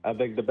 I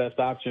think the best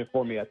option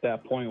for me at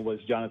that point was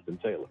Jonathan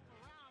Taylor.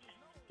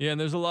 Yeah, and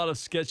there's a lot of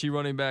sketchy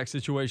running back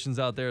situations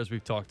out there, as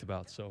we've talked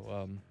about.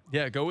 So,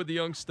 go with the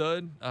young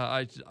stud.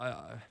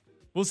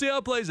 We'll see how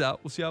it plays out.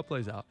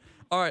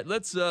 All right,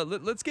 let's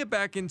get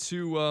back into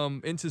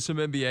some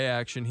NBA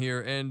action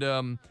here. And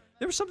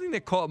there was something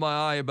that caught my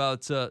eye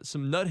about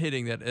some nut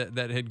hitting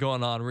that had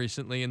gone on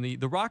recently. And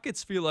the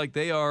Rockets feel like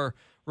they are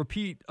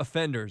repeat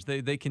offenders.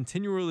 They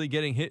continually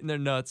getting hit in their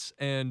nuts,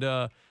 and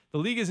the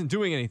league isn't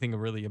doing anything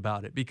really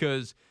about it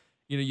because,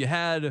 you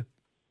had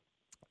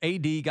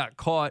AD got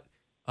caught,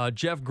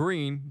 Jeff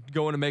Green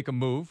going to make a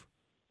move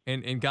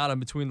and got him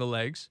between the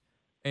legs,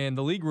 and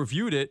the league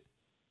reviewed it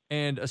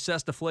and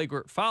assessed a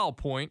flagrant foul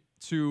point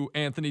to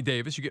Anthony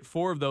Davis. You get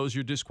 4 of those,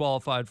 you're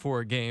disqualified for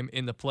a game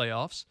in the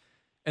playoffs.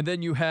 And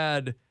then you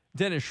had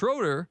Dennis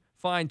Schroeder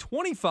fined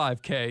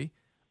 $25K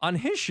on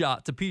his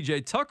shot to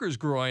PJ Tucker's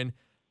groin.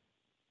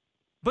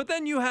 But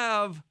then you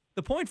have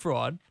the point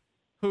fraud,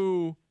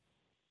 who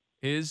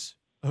is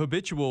a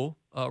habitual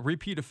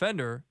repeat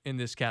offender in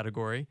this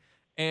category,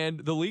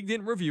 and the league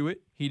didn't review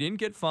it. He didn't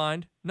get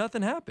fined.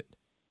 Nothing happened.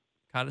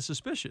 Kind of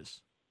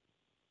suspicious,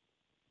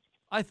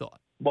 I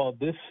thought. Well,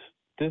 this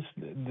is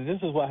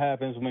what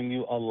happens when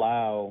you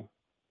allow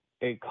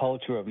a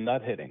culture of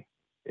nut hitting.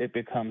 It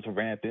becomes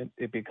rampant.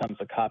 It becomes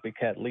a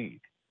copycat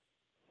league.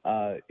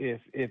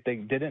 If they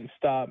didn't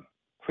stop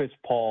Chris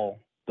Paul,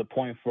 the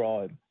point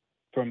fraud,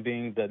 from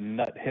being the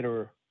nut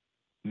hitter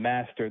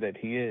master that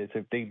he is,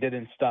 if they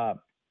didn't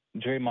stop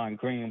Draymond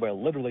Green, where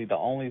literally the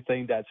only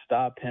thing that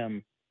stopped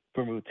him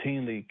from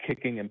routinely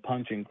kicking and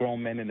punching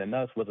grown men in the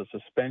nuts was a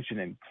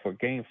suspension for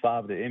Game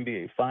 5 of the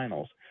NBA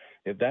Finals,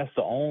 if that's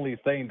the only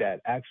thing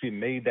that actually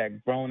made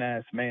that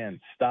grown-ass man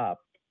stop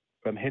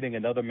from hitting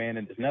another man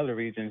in his nether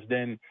regions,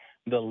 then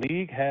the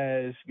league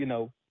has,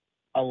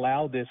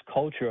 allowed this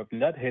culture of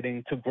nut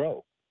hitting to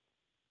grow.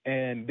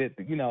 And,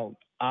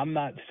 I'm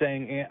not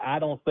saying – I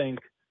don't think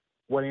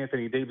what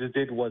Anthony Davis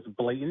did was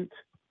blatant.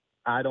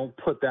 I don't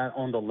put that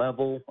on the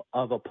level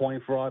of a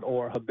point fraud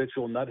or a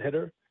habitual nut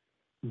hitter.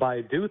 But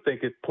I do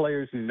think if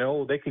players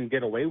know they can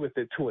get away with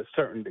it to a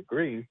certain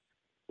degree,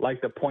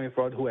 like the point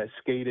fraud who has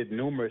skated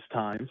numerous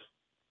times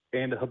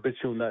and the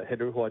habitual nut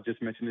hitter who I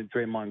just mentioned in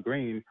Draymond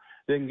Green,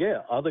 then, yeah,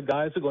 other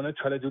guys are going to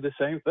try to do the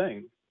same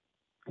thing.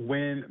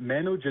 When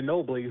Manu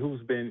Ginobili,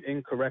 who's been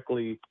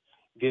incorrectly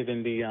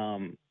given the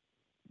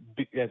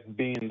as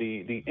being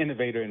the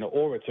innovator and the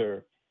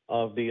orator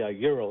of the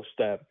Euro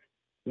step,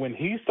 when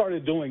he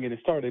started doing it and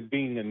started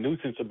being a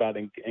nuisance about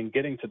it and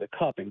getting to the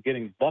cup and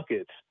getting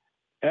buckets,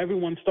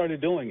 everyone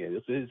started doing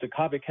it. It's a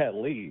copycat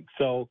league.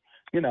 So,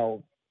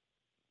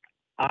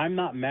 I'm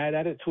not mad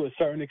at it to a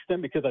certain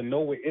extent because I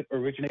know where it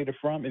originated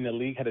from, and the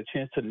league had a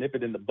chance to nip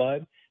it in the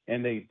bud,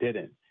 and they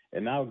didn't.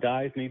 And now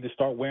guys need to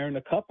start wearing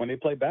the cup when they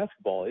play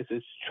basketball.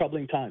 It's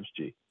troubling times,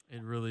 G.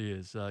 It really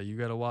is. You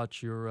got to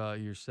watch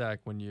your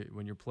sack when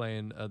you're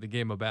playing the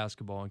game of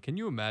basketball. And can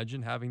you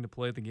imagine having to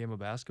play the game of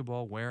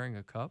basketball wearing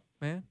a cup,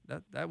 man?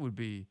 That would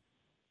be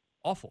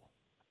awful.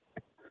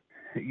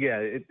 Yeah,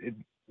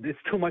 it's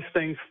too much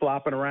things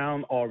flopping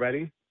around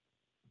already.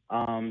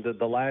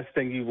 The last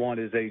thing you want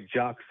is a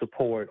jock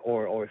support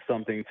or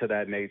something to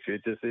that nature.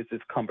 It's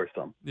just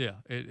cumbersome. Yeah,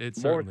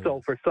 it's more so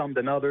is. for some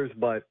than others,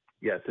 but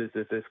yes,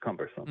 it's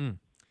cumbersome. Mm.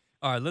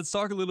 All right, let's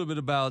talk a little bit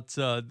about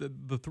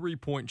the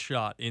three-point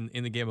shot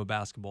in the game of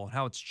basketball and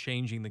how it's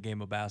changing the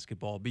game of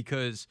basketball.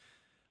 Because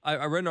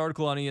I read an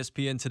article on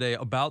ESPN today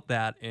about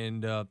that,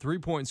 and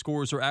three-point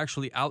scores are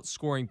actually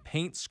outscoring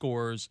paint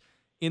scores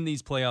in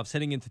these playoffs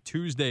heading into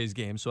Tuesday's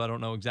game. So I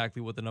don't know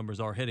exactly what the numbers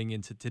are heading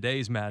into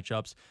today's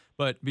matchups.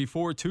 But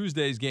before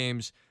Tuesday's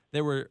games,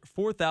 there were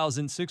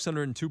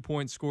 4,602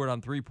 points scored on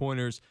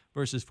three-pointers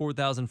versus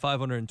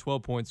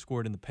 4,512 points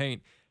scored in the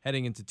paint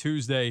heading into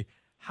Tuesday.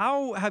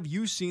 How have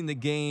you seen the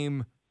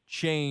game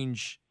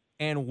change,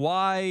 and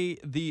why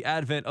the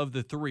advent of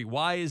the three?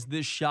 Why is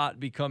this shot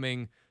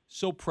becoming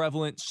so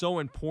prevalent, so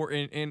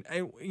important? And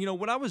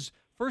when I was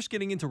first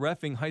getting into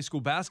reffing high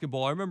school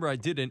basketball, I remember I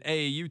did an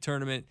AAU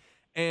tournament,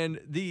 and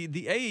the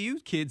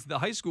AAU kids, the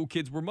high school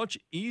kids, were much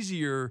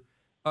easier.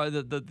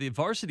 The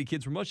varsity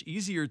kids were much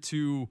easier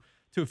to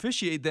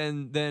officiate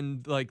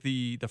than like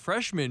the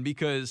freshmen,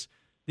 because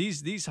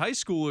these high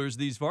schoolers,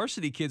 these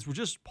varsity kids, were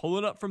just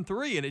pulling up from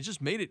three, and it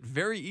just made it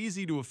very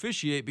easy to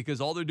officiate because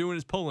all they're doing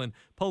is pulling,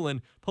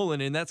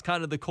 and that's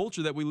kind of the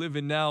culture that we live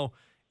in now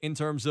in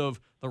terms of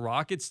the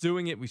Rockets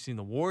doing it. We've seen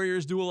the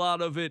Warriors do a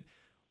lot of it.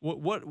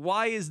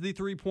 Why is the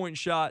three-point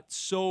shot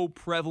so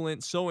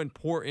prevalent, so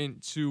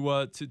important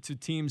to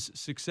teams'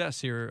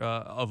 success here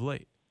of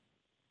late?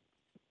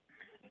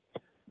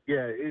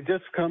 Yeah, it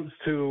just comes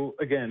to,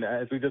 again,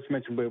 as we just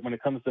mentioned, but when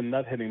it comes to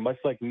nut hitting, much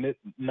like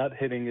nut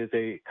hitting is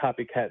a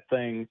copycat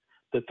thing,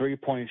 the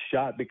three-point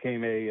shot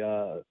became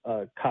a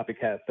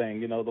copycat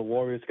thing. The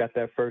Warriors got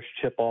that first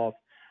chip off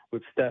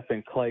with Steph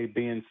and Clay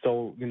being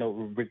so,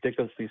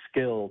 ridiculously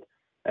skilled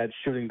at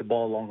shooting the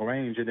ball long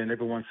range. And then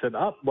everyone said,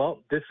 well,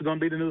 this is going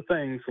to be the new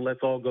thing, so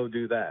let's all go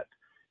do that.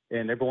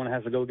 And everyone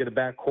has to go get a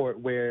backcourt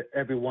where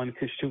everyone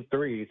could shoot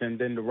threes. And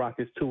then the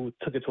Rockets, too,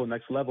 took it to a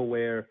next level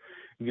where,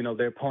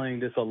 they're playing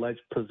this alleged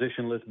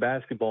positionless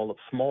basketball of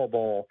small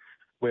ball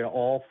where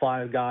all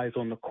five guys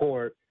on the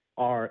court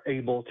are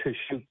able to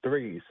shoot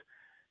threes.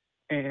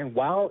 And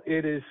while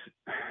it's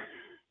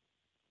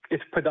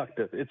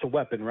productive, it's a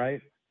weapon, right?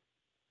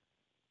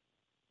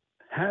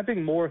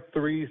 Having more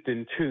threes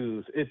than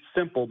twos, it's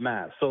simple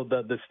math. So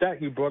the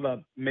stat you brought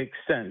up makes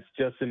sense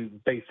just in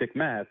basic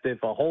math.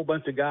 If a whole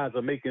bunch of guys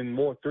are making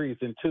more threes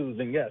than twos,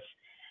 then yes,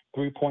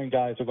 three-point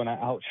guys are going to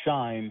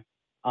outshine,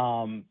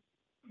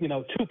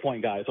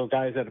 2-point guys or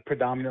guys that are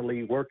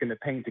predominantly work in the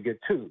paint to get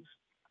twos.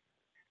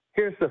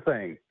 Here's the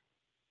thing.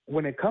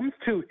 When it comes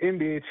to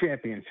NBA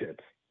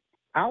championships,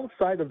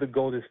 outside of the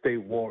Golden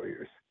State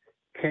Warriors,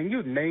 can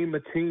you name a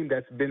team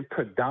that's been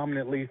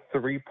predominantly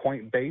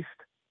three-point based?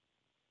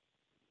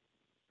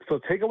 So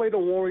take away the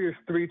Warriors'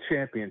 3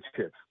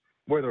 championships.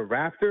 Were the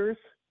Raptors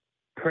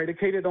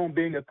predicated on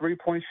being a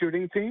three-point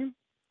shooting team?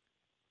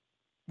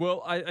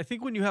 Well, I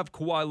think when you have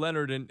Kawhi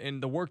Leonard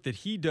and the work that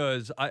he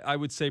does, I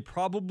would say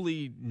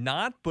probably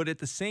not. But at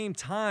the same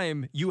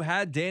time, you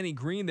had Danny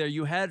Green there.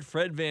 You had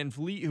Fred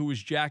VanVleet, who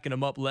was jacking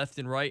him up left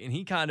and right. And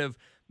he kind of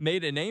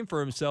made a name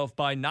for himself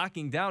by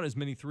knocking down as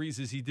many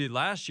threes as he did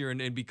last year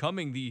and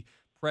becoming the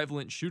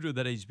prevalent shooter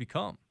that he's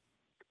become.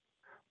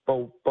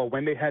 But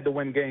when they had to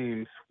win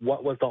games,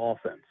 what was the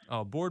offense?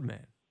 Oh, board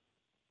man.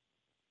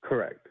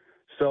 Correct.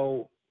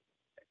 So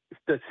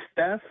the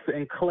Steph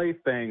and Clay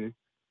thing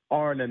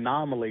are an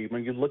anomaly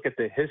when you look at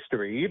the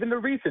history, even the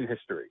recent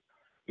history.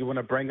 You want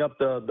to bring up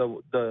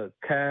the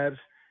Cavs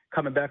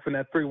coming back from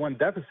that 3-1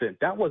 deficit.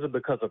 That wasn't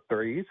because of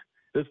threes.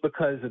 It was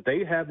because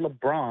they had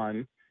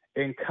LeBron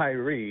and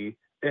Kyrie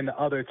and the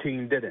other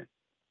team didn't.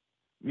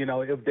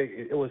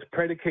 It was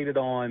predicated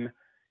on,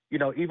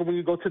 even when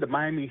you go to the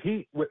Miami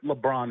Heat with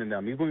LeBron and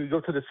them, even when you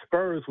go to the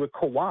Spurs with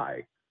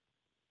Kawhi,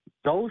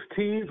 those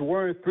teams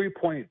weren't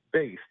three-point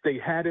based. They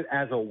had it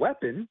as a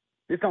weapon.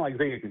 it's not like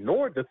they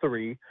ignored the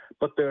three,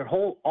 but their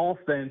whole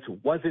offense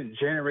wasn't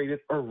generated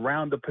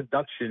around the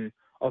production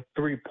of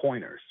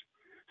three-pointers.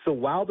 So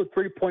while the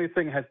three-point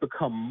thing has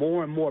become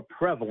more and more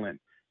prevalent,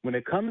 when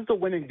it comes to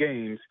winning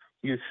games,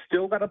 you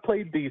still got to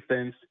play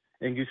defense,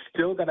 and you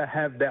still got to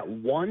have that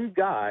one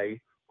guy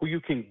who you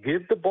can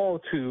give the ball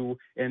to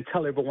and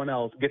tell everyone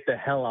else, get the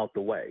hell out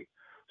the way.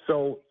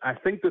 So I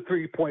think the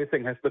three-point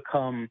thing has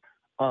become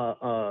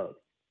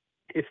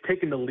it's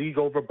taken the league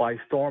over by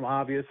storm,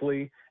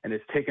 obviously, and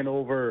it's taken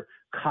over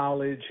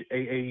college,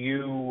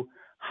 AAU,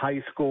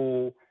 high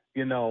school,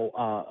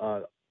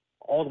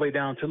 all the way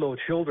down to little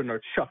children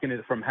are chucking it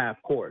from half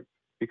court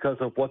because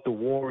of what the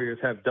Warriors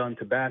have done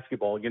to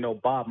basketball.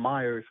 Bob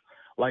Myers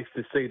likes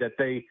to say that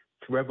they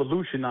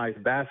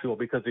revolutionized basketball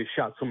because they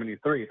shot so many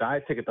threes. I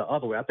take it the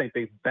other way. I think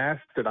they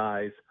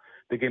bastardized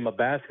the game of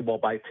basketball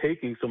by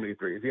taking so many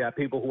threes. You have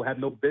people who have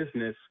no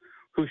business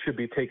who should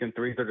be taking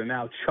threes that are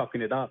now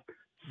chucking it up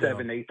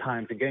 7-8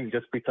 times a game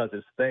just because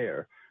it's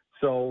there.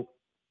 So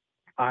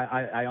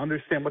I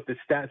understand what the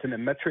stats and the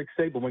metrics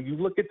say, but when you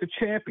look at the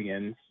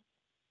champions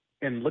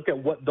and look at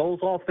what those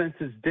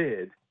offenses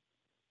did,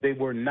 they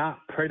were not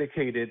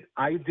predicated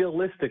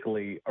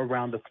idealistically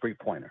around the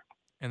three-pointer.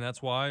 And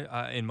that's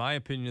why, in my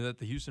opinion, that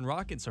the Houston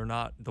Rockets are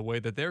not, the way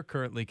that they're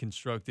currently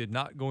constructed,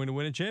 not going to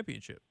win a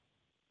championship.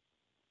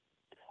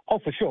 Oh,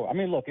 for sure. I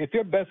mean, look, if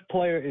your best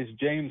player is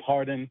James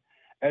Harden,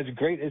 as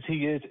great as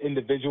he is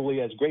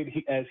individually, as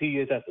great as he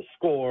is as a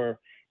scorer,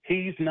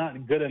 he's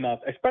not good enough,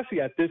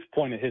 especially at this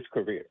point in his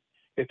career.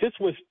 If this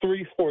was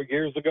 3-4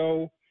 years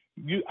ago,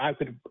 I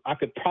could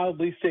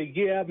probably say,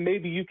 yeah,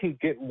 maybe you can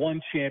get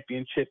one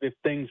championship if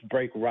things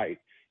break right.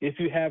 If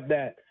you have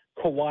that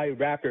Kawhi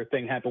Raptor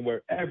thing happen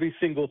where every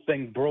single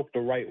thing broke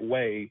the right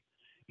way,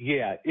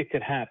 yeah, it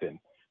could happen.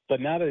 But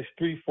now that it's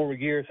 3-4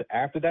 years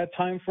after that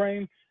time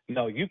frame,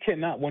 no, you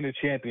cannot win a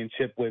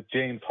championship with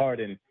James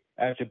Harden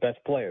as your best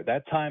player.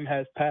 That time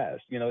has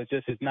passed.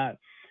 It's not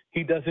 –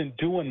 he doesn't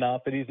do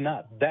enough, and he's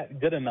not that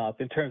good enough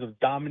in terms of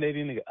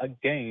dominating a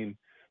game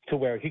to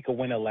where he could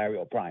win a Larry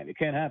O'Brien. It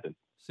can't happen.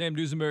 Sam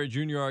Dusenbury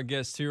Jr., our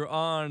guest here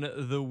on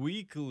the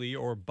weekly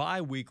or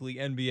bi-weekly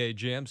NBA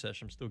Jam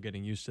session. I'm still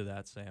getting used to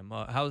that, Sam.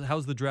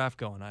 How's the draft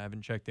going? I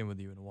haven't checked in with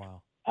you in a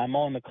while. I'm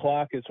on the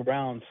clock. It's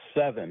round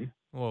 7.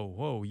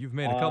 Whoa! You've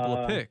made a couple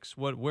of picks.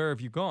 Where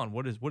have you gone?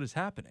 What is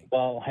happening?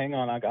 Well, hang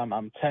on.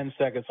 I'm 10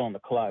 seconds on the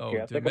clock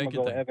here. I think I'm going to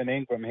go Evan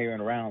Ingram here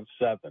in round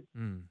 7.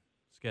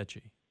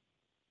 Sketchy.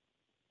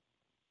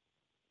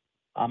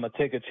 I'm going to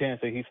take a chance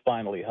that he's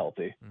finally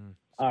healthy.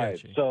 All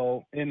right.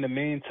 So in the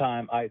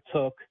meantime, I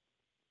took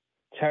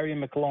Terry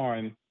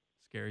McLaurin.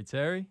 Scary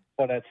Terry?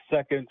 For that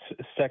second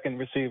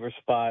receiver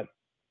spot.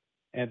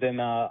 And then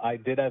I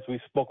did, as we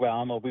spoke about, I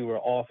don't know if we were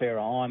off air or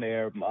on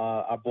air,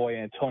 our boy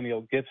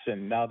Antonio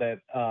Gibson. Now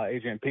that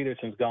Adrian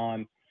Peterson's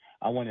gone,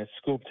 I went and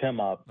scooped him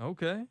up.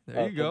 Okay,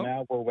 there you go. So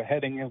now we're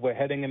heading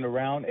into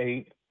round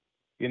 8.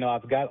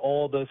 I've got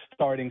all the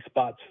starting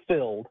spots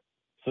filled.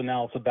 So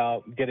now it's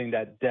about getting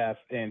that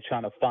depth and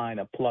trying to find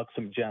and pluck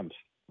some gems.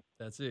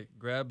 That's it.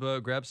 Grab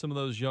some of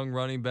those young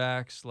running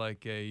backs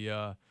like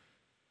a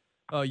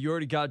you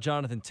already got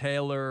Jonathan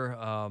Taylor,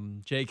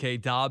 J.K.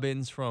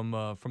 Dobbins from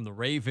the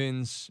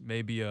Ravens,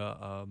 maybe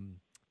the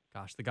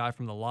guy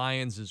from the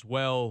Lions as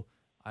well.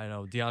 I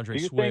know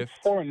DeAndre Swift. Do you think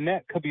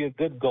Fournette could be a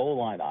good goal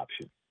line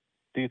option?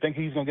 Do you think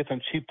he's going to get some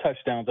cheap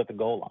touchdowns at the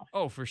goal line?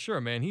 Oh, for sure,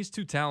 man. He's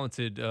too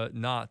talented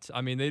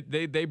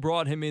they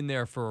brought him in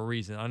there for a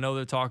reason. I know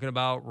they're talking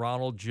about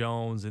Ronald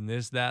Jones and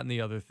this, that, and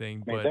the other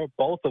thing. But they're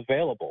both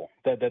available.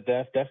 That's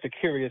the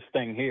curious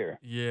thing here.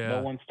 Yeah.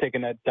 No one's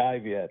taken that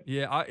dive yet.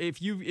 Yeah,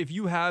 if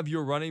you have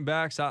your running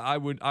backs, I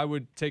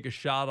would take a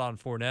shot on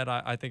Fournette.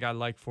 I think I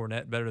like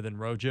Fournette better than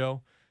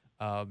Rojo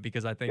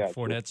because I think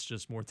Fournette's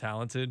just more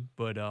talented.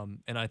 But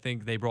and I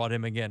think they brought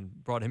him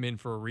in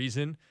for a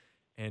reason.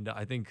 And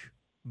I think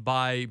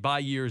by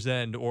year's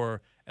end, or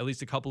at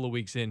least a couple of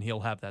weeks in, he'll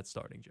have that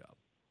starting job.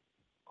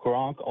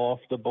 Gronk off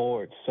the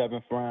board,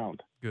 7th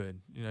round.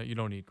 Good. You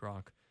don't need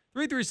Gronk.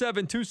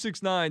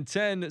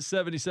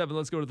 337-269-1077.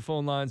 Let's go to the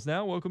phone lines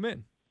now. Welcome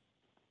in.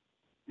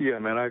 Yeah,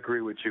 man, I agree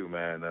with you,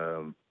 man.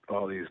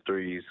 All these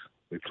threes,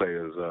 the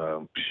players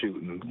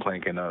shooting,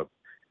 clanking up.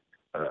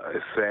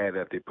 It's sad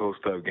that the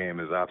post-up game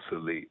is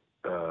obsolete.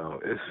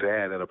 It's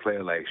sad that a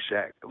player like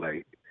Shaq,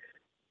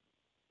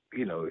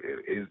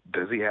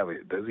 does he have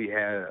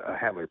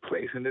a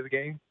place in this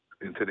game,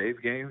 in today's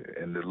game?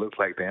 And it looks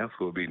like the answer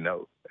will be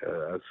no.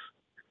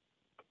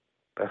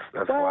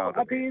 That's wild.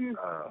 I mean,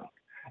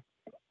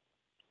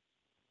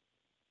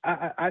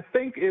 I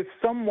think if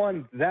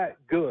someone that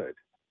good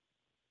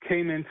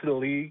came into the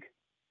league,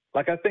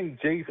 like I think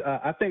James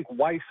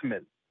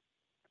Weissman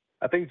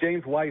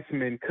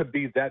could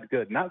be that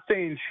good. Not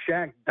saying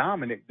Shaq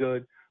dominant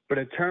good, but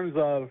in terms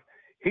of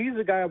he's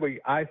a guy where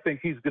I think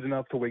he's good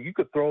enough to where you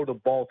could throw the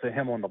ball to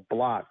him on the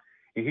block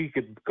and he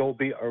could go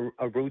be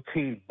a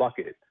routine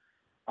bucket.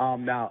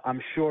 Now,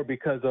 I'm sure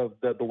because of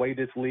the way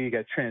this league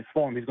has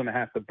transformed, he's going to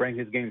have to bring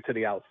his game to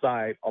the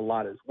outside a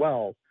lot as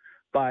well.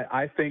 But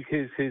I think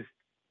his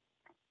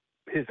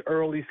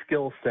early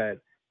skill set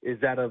is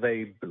that of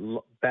a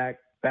back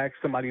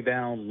somebody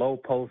down, low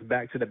post,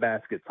 back to the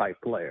basket type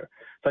player.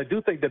 So I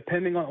do think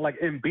depending on, like,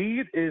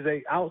 Embiid is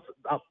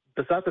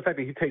besides the fact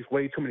that he takes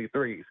way too many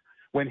threes,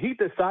 when he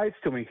decides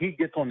to and he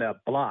gets on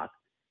that block,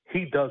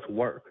 he does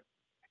work.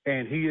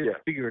 And he is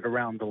feared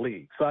around the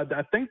league. So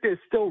I think there's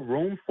still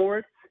room for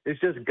it. It's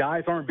just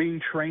guys aren't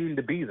being trained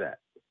to be that.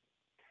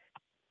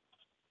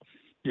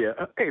 Yeah.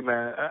 Hey,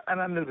 man,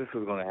 and I knew this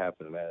was going to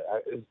happen, man.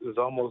 It's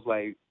almost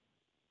like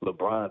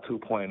LeBron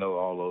 2.0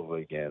 all over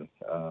again.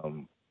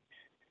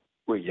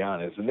 With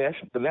Giannis.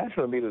 The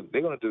national media,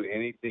 they're going to do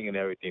anything and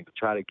everything to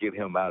try to get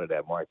him out of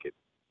that market.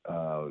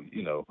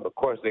 Of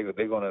course, they're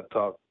going to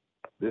talk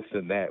this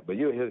and that, but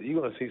you're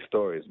going to see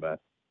stories, man.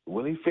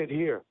 Will he fit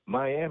here?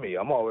 Miami.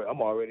 I'm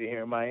already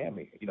here in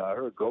Miami. I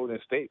heard Golden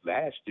State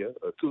last year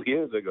or 2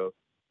 years ago.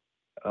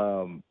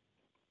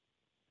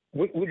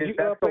 Would you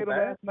play him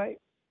last night?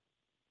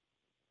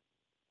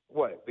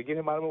 What, to get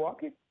him out of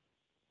Milwaukee?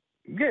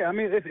 Yeah, I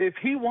mean, if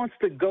he wants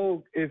to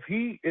go, if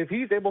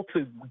he's able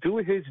to do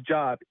his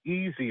job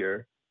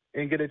easier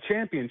and get a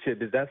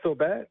championship, is that so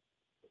bad?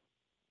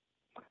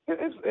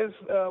 It's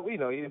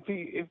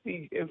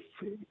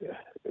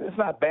it's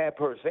not bad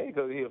per se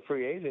because he's a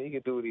free agent. He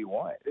can do what he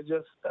wants. It's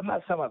just, I'm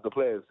not talking about the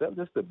players,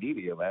 just the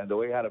media, man. The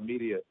way how the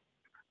media.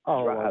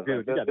 Oh, well,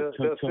 dude, you got to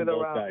tune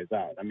those guys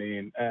out. I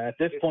mean, at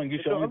this point, you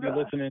should only be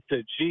listening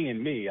to G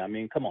and me. I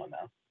mean, come on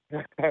now.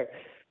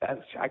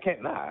 I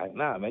can't.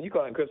 Nah, man. You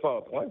calling Chris Paul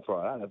a point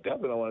fraud? I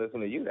definitely don't want to listen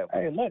to you that much.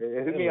 Hey,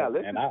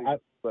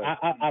 look,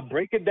 I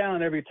break it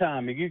down every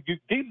time. You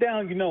deep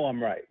down, you know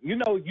I'm right. You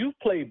know you've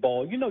played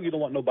ball. You know you don't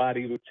want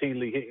nobody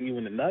routinely hitting you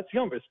in the nuts. You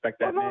don't respect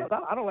that, man.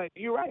 No, I don't like.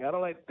 You're right. I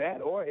don't like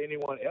that or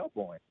anyone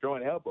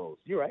throwing elbows.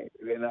 You're right,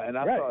 and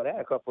I saw that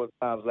a couple of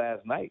times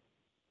last night.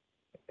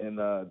 And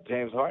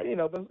James Harden,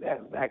 but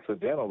that's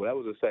accidental. But that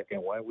was the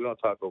second one. We don't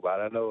talk about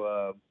it. I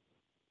know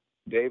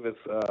Davis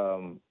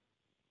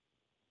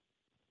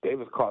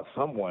caught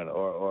someone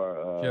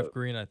or Jeff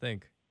Green, I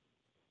think.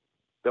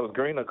 That was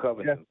Green or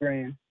Covington? Jeff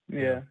Green,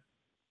 yeah.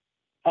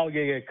 Oh,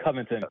 yeah,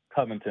 Covington.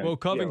 Well,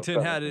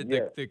 Covington had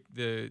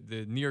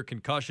the near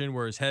concussion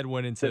where his head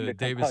went into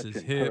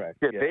Davis's hip. Correct.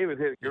 Yeah, Davis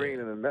hit Green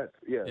in the nuts.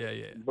 Yeah.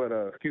 But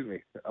excuse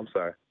me, I'm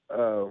sorry.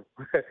 No,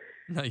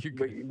 you're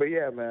good. But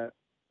yeah, man.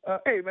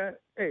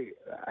 Hey,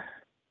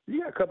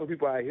 you got a couple of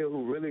people out here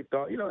who really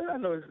thought. I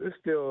know it's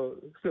still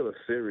a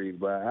series,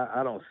 but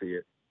I don't see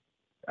it.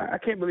 I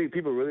can't believe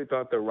people really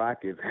thought the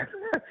Rockets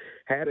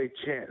had a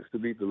chance to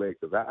beat the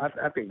Lakers.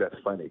 I think that's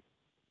funny.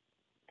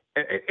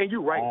 And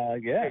you're right.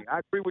 Yeah. Hey, I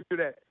agree with you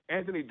that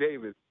Anthony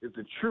Davis is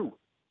the true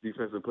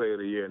defensive player of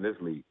the year in this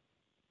league.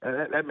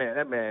 And that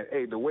man.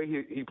 Hey, the way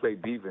he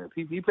played defense,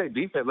 he played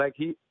defense like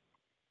he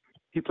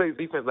plays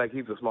defense like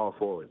he's a small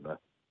forward, man.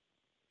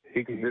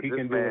 He can do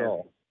it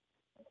all.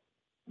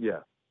 Yeah.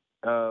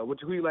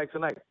 Who you like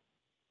tonight?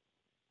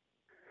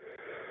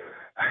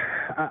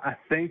 I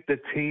think the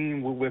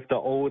team with the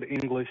old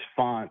English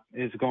font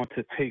is going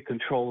to take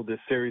control of this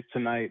series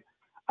tonight.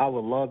 I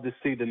would love to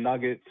see the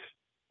Nuggets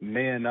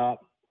man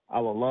up. I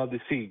would love to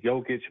see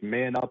Jokic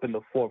man up in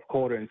the fourth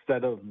quarter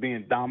instead of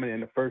being dominant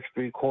in the first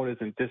 3 quarters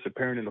and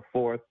disappearing in the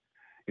fourth.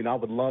 I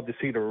would love to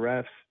see the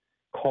refs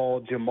call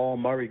Jamal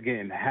Murray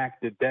getting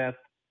hacked to death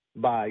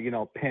by,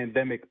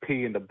 Pandemic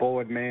P and the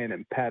board man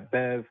and Pat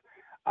Bev.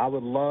 I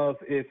would love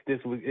if this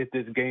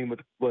game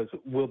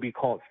will be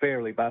called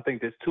fairly, but I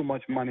think there's too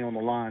much money on the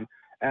line.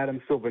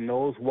 Adam Silver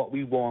knows what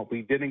we want.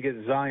 We didn't get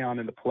Zion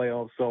in the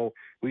playoffs, so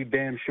we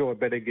damn sure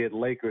better get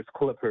Lakers,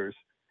 Clippers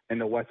in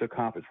the Western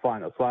Conference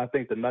Finals. So I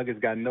think the Nuggets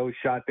got no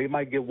shot. They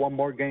might get one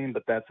more game,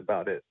 but that's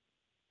about it.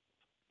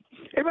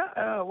 Hey,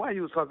 man, while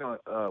you was talking,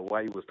 I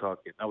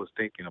was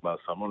thinking about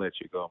something. I'm gonna let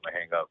you go. I'm gonna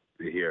hang up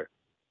here.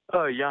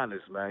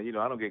 Giannis, man,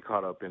 I don't get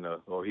caught up in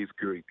he's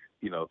Greek.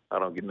 I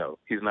don't get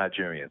he's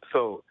Nigerian.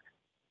 So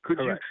could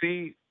you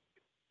see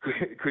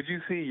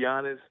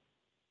Giannis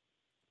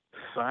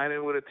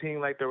signing with a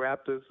team like the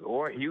Raptors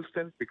or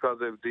Houston because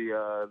of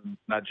the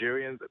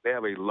Nigerians? They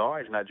have a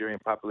large Nigerian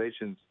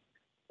population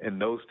in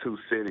those 2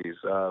 cities.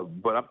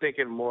 But I'm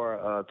thinking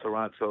more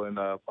Toronto, and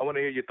I want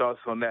to hear your thoughts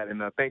on that. And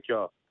thank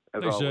y'all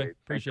as Thanks, always. Jay.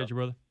 Appreciate you,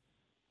 brother.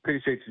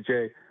 Appreciate you,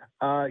 Jay.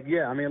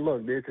 Yeah, I mean,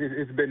 look,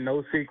 it's been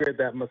no secret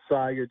that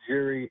Masai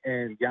Ujiri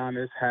and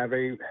Giannis have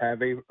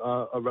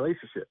a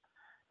relationship,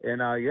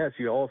 and yes,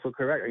 you're also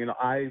correct.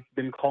 I've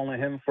been calling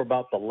him for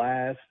about the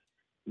last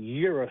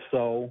year or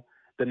so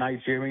the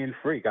Nigerian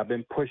freak. I've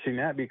been pushing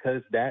that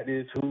because that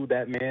is who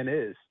that man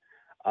is.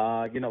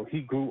 He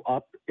grew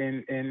up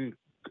in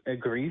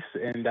Greece,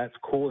 and that's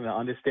cool, and I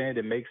understand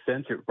it makes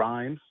sense. It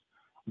rhymes,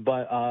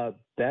 but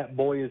that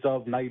boy is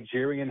of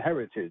Nigerian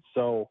heritage,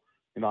 so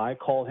I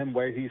call him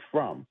where he's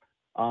from.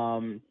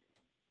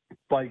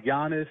 But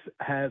Giannis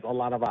has a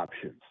lot of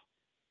options.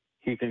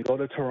 He can go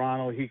to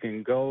Toronto. He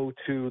can go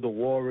to the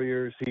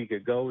Warriors. He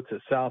could go to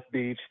South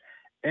Beach.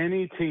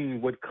 Any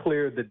team would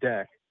clear the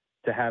deck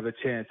to have a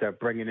chance at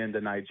bringing in the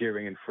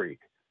Nigerian freak.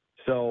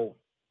 So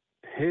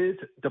his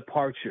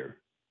departure,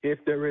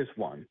 if there is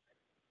one,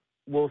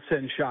 will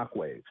send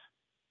shockwaves.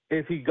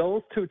 If he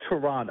goes to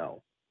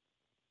Toronto,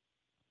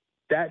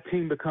 that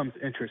team becomes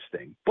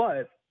interesting.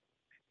 But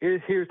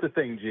here's the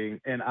thing, G,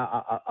 and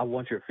I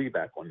want your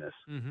feedback on this.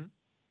 Mm-hmm.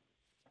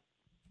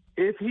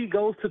 If he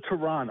goes to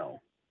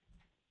Toronto,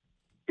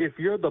 if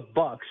you're the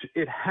Bucks,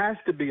 it has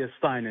to be a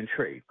sign and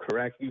trade,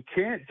 correct? You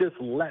can't just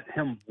let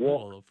him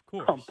walk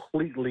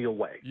completely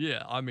away.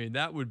 Yeah, I mean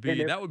that would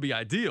be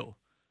ideal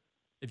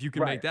if you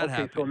can make that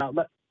happen.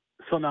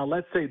 So now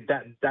let's say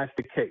that's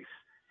the case.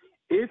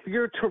 If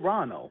you're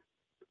Toronto,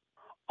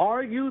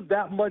 are you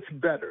that much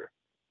better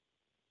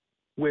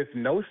with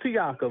no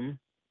Siakam,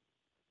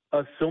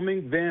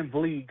 assuming Van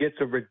Vliet gets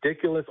a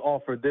ridiculous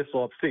offer this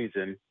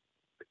offseason,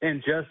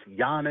 and just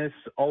Giannis,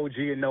 OG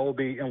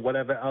Anunoby, and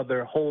whatever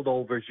other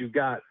holdovers you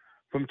got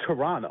from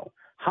Toronto?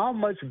 How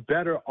much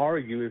better are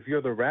you if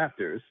you're the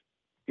Raptors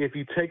if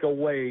you take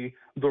away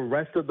the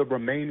rest of the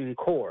remaining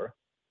core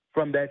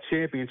from that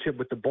championship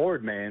with the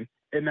board man,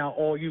 and now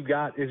all you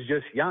got is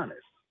just Giannis?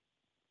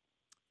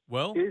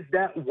 Well, is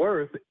that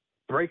worth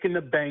breaking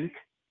the bank?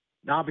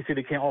 Now, obviously,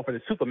 they can't offer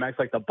the Supermax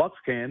like the Bucks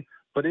can,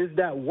 but is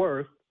that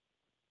worth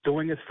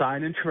doing a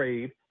sign and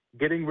trade,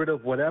 getting rid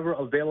of whatever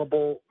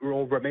available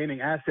or remaining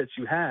assets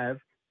you have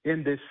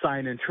in this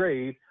sign and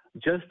trade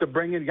just to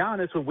bring in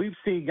Giannis when we've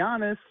seen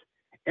Giannis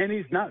and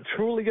he's not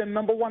truly a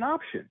number one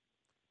option?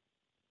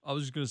 I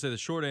was just going to say the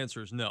short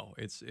answer is no.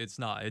 It's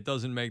not. It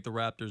doesn't make the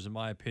Raptors, in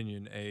my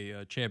opinion,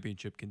 a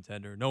championship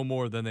contender, no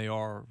more than they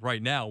are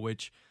right now,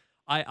 which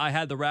I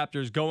had the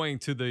Raptors going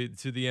to the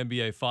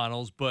NBA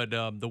Finals, but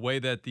the way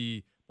that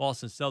the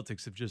Boston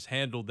Celtics have just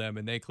handled them,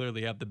 and they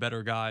clearly have the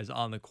better guys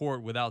on the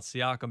court without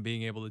Siakam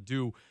being able to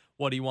do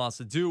what he wants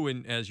to do.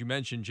 And as you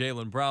mentioned,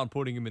 Jaylen Brown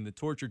putting him in the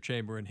torture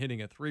chamber and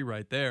hitting a three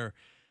right there.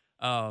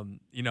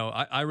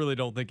 I really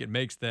don't think it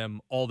makes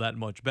them all that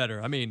much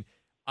better. I mean,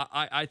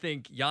 I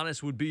think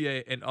Giannis would be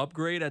an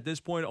upgrade at this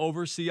point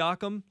over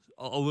Siakam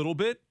a little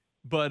bit,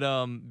 but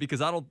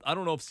because I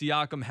don't know if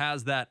Siakam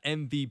has that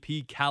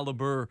MVP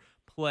caliber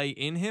play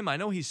in him. I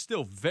know he's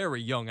still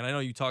very young, and I know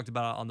you talked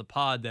about on the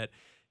pod that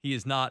he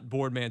is not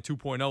Boardman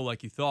 2.0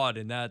 like you thought,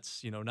 and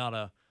that's not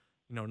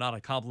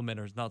a compliment,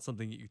 or it's not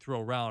something that you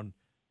throw around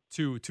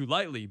too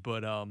lightly.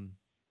 But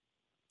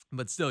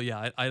still,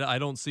 yeah, I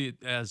don't see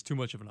it as too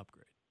much of an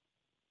upgrade.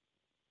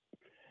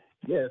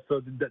 Yeah,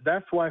 so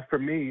that's why for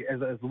me, as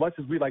much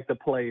as we like to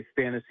play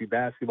fantasy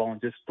basketball and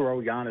just throw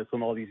Giannis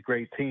on all these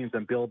great teams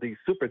and build these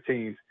super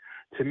teams,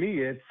 to me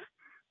it's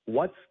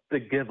what's the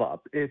give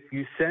up? If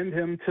you send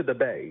him to the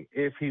Bay,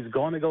 if he's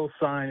going to go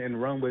sign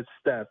and run with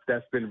Steph,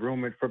 that's been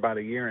rumored for about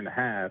a year and a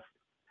half,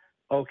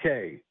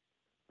 okay,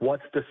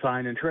 what's the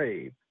sign and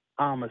trade?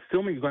 I'm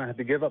assuming you're going to have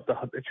to give up the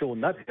habitual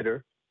nut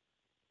hitter.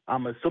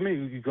 I'm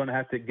assuming you're going to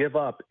have to give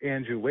up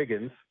Andrew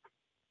Wiggins,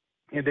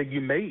 and then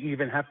you may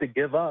even have to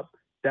give up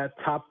that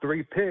top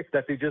 3 pick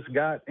that they just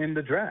got in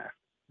the draft.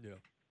 Yeah.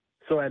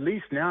 So at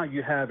least now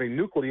you have a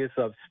nucleus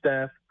of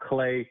Steph,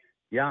 Clay,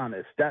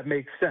 Giannis. That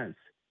makes sense.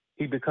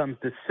 He becomes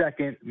the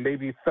second,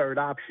 maybe third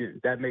option.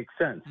 That makes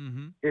sense.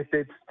 Mm-hmm. If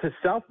it's to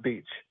South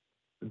Beach,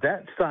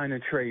 that sign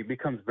and trade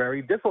becomes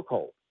very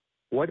difficult.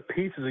 What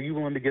pieces are you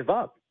willing to give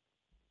up?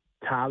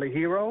 Tyler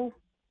Hero?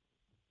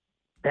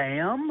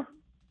 Bam?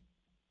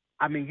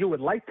 I mean, you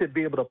would like to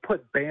be able to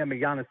put Bam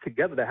and Giannis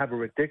together to have a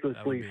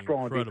ridiculously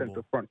strong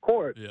defensive front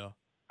court. Yeah.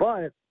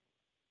 But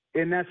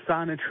in that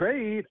sign and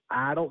trade,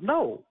 I don't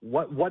know.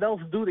 What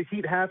else do the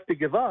Heat have to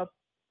give up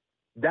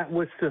that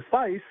would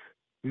suffice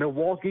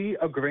Milwaukee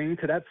agreeing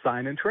to that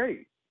sign and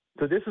trade?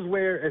 So this is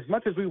where, as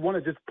much as we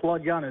want to just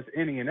plug Giannis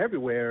any and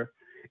everywhere,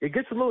 it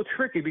gets a little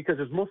tricky because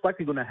there's most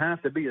likely going to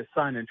have to be a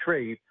sign and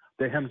trade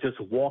than him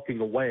just walking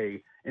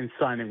away and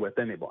signing with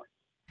anyone.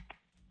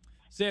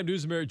 Sam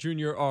Dusenbury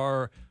Jr.,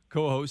 our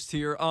co-host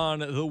here on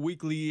the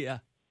weekly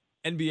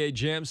NBA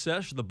Jam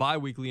Sesh, the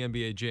bi-weekly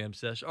NBA Jam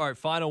Sesh. All right,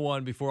 final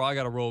one before I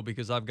got to roll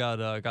because I've got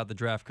the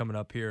draft coming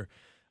up here.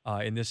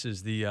 And this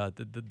is the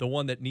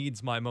one that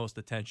needs my most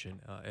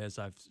attention, as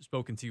I've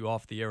spoken to you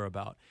off the air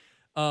about.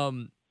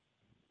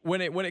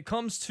 When it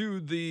comes to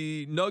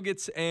the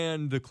Nuggets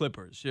and the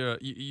Clippers,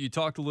 you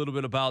talked a little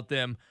bit about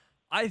them.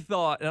 I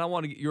thought, and I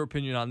want to get your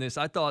opinion on this,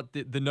 I thought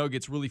that the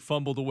Nuggets really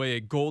fumbled away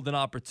a golden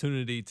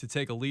opportunity to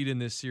take a lead in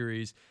this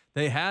series.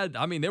 They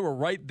were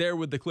right there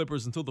with the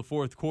Clippers until the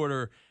fourth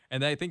quarter,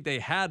 and I think they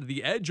had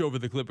the edge over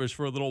the Clippers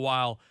for a little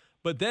while.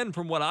 But then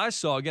from what I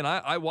saw, again,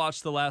 I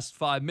watched the last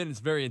 5 minutes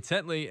very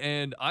intently,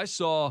 and I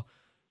saw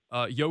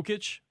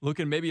Jokic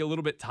looking maybe a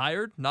little bit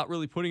tired, not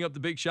really putting up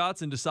the big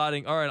shots and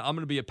deciding, all right, I'm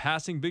going to be a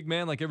passing big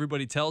man like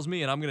everybody tells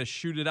me, and I'm going to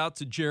shoot it out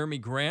to Jeremy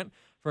Grant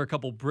for a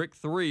couple brick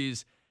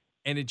threes.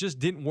 And it just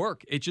didn't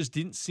work. It just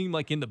didn't seem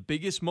like in the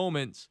biggest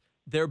moments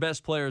their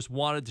best players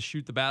wanted to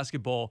shoot the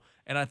basketball.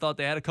 And I thought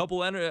they had a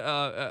couple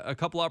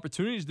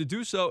opportunities to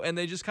do so, and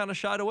they just kind of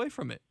shied away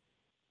from it.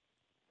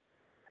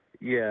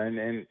 Yeah,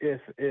 and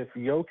if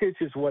Jokic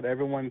is what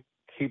everyone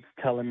keeps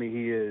telling me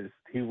he is,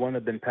 he wouldn't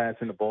have been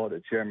passing the ball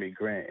to Jeremy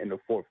Grant in the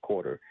fourth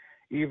quarter,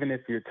 even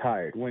if you're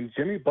tired. When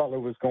Jimmy Butler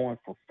was going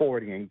for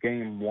 40 in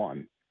Game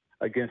 1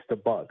 against the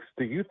Bucks,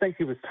 do you think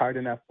he was tired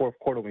in that fourth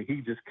quarter when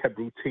he just kept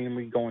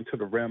routinely going to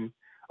the rim?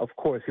 Of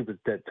course he was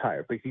dead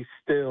tired, but he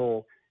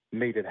still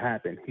made it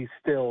happen. He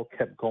still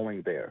kept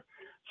going there.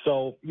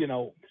 So,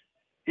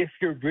 if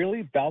you're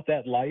really about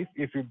that life,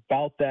 if you're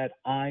about that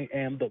I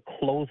am the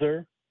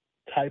closer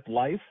type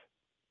life,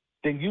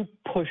 then you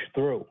push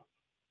through.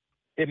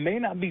 It may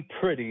not be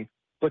pretty,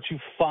 but you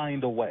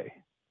find a way.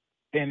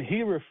 And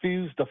he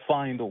refused to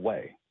find a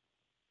way.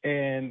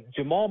 And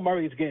Jamal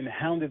Murray is getting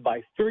hounded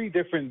by 3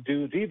 different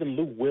dudes. Even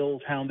Lou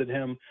Wills hounded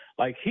him.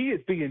 Like, he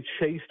is being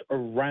chased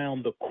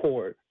around the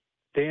court,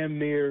 damn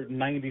near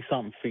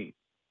 90-something feet.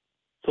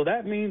 So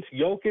that means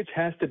Jokic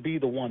has to be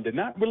the one. They're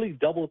not really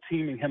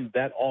double-teaming him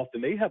that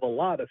often. They have a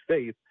lot of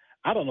faith.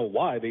 I don't know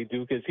why they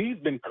do, because he's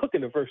been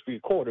cooking the first 3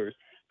 quarters.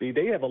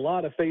 They have a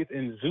lot of faith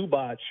in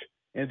Zubac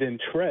and then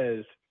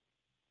Trez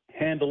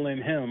handling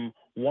him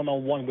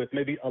one-on-one with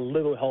maybe a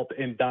little help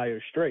in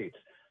dire straits.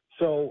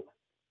 So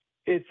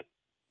it's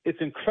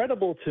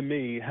incredible to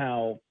me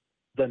how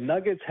the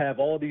Nuggets have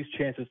all these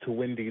chances to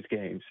win these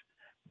games.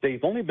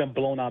 They've only been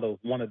blown out of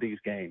one of these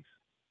games.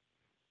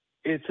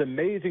 It's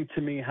amazing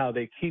to me how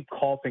they keep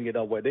coughing it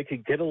up, where they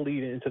could get a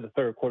lead into the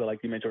third quarter, like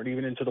you mentioned, or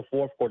even into the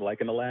fourth quarter,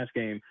 like in the last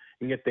game,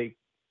 and yet they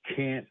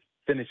can't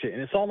finish it.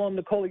 And it's all on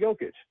Nikola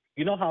Jokic.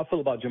 You know how I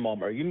feel about Jamal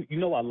Murray. You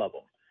know I love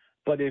him.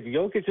 But if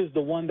Jokic is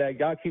the one that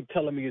y'all keep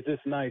telling me is this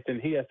nice, then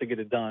he has to get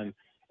it done.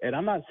 And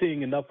I'm not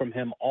seeing enough from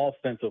him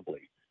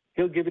offensively.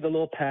 He'll give you the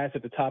little pass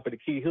at the top of the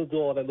key. He'll do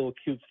all that little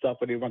cute stuff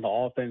where they run the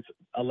offense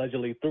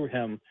allegedly through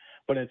him.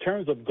 But in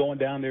terms of going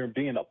down there and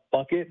being a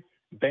bucket,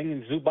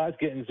 banging Zubac,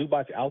 getting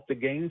Zubac out the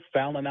game,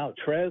 fouling out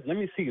Trez, let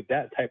me see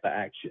that type of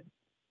action.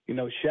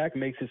 Shaq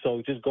makes it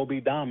so just go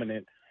be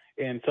dominant,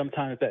 and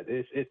sometimes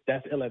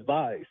that's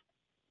ill-advised.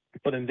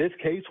 But in this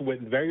case,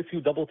 with very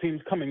few double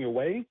teams coming your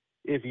way,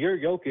 if you're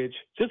Jokic,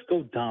 just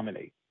go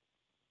dominate.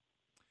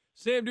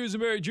 Sam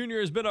Dusenbury Jr.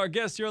 has been our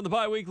guest here on the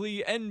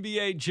bi-weekly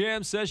NBA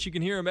Jam Session. You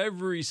can hear him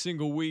every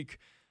single week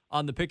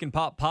on the Pick and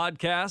Pop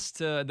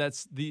podcast.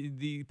 That's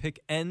the Pick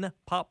N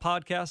Pop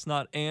podcast,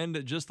 not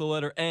and, just the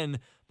letter N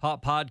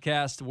Pop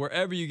podcast.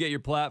 Wherever you get your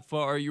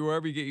platform, or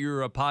wherever you get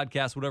your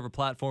podcast, whatever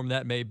platform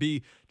that may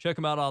be, check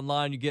them out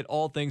online. You get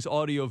all things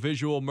audio,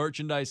 visual,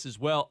 merchandise as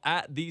well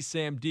at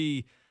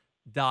thesamd.com.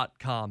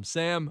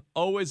 Sam,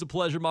 always a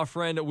pleasure, my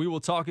friend. We will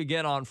talk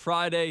again on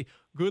Friday.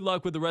 Good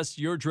luck with the rest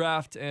of your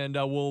draft, and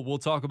we'll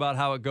talk about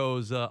how it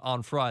goes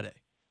on Friday.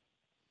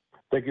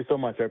 Thank you so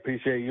much. I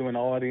appreciate you and the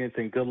audience,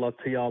 and good luck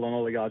to y'all on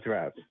all of y'all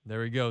drafts.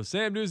 There we go.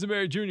 Sam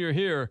Dusenbury Jr.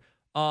 here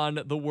on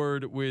The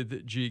Word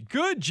with G.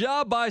 Good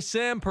job by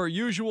Sam, per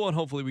usual, and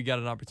hopefully we got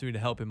an opportunity to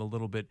help him a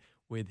little bit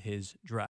with his draft.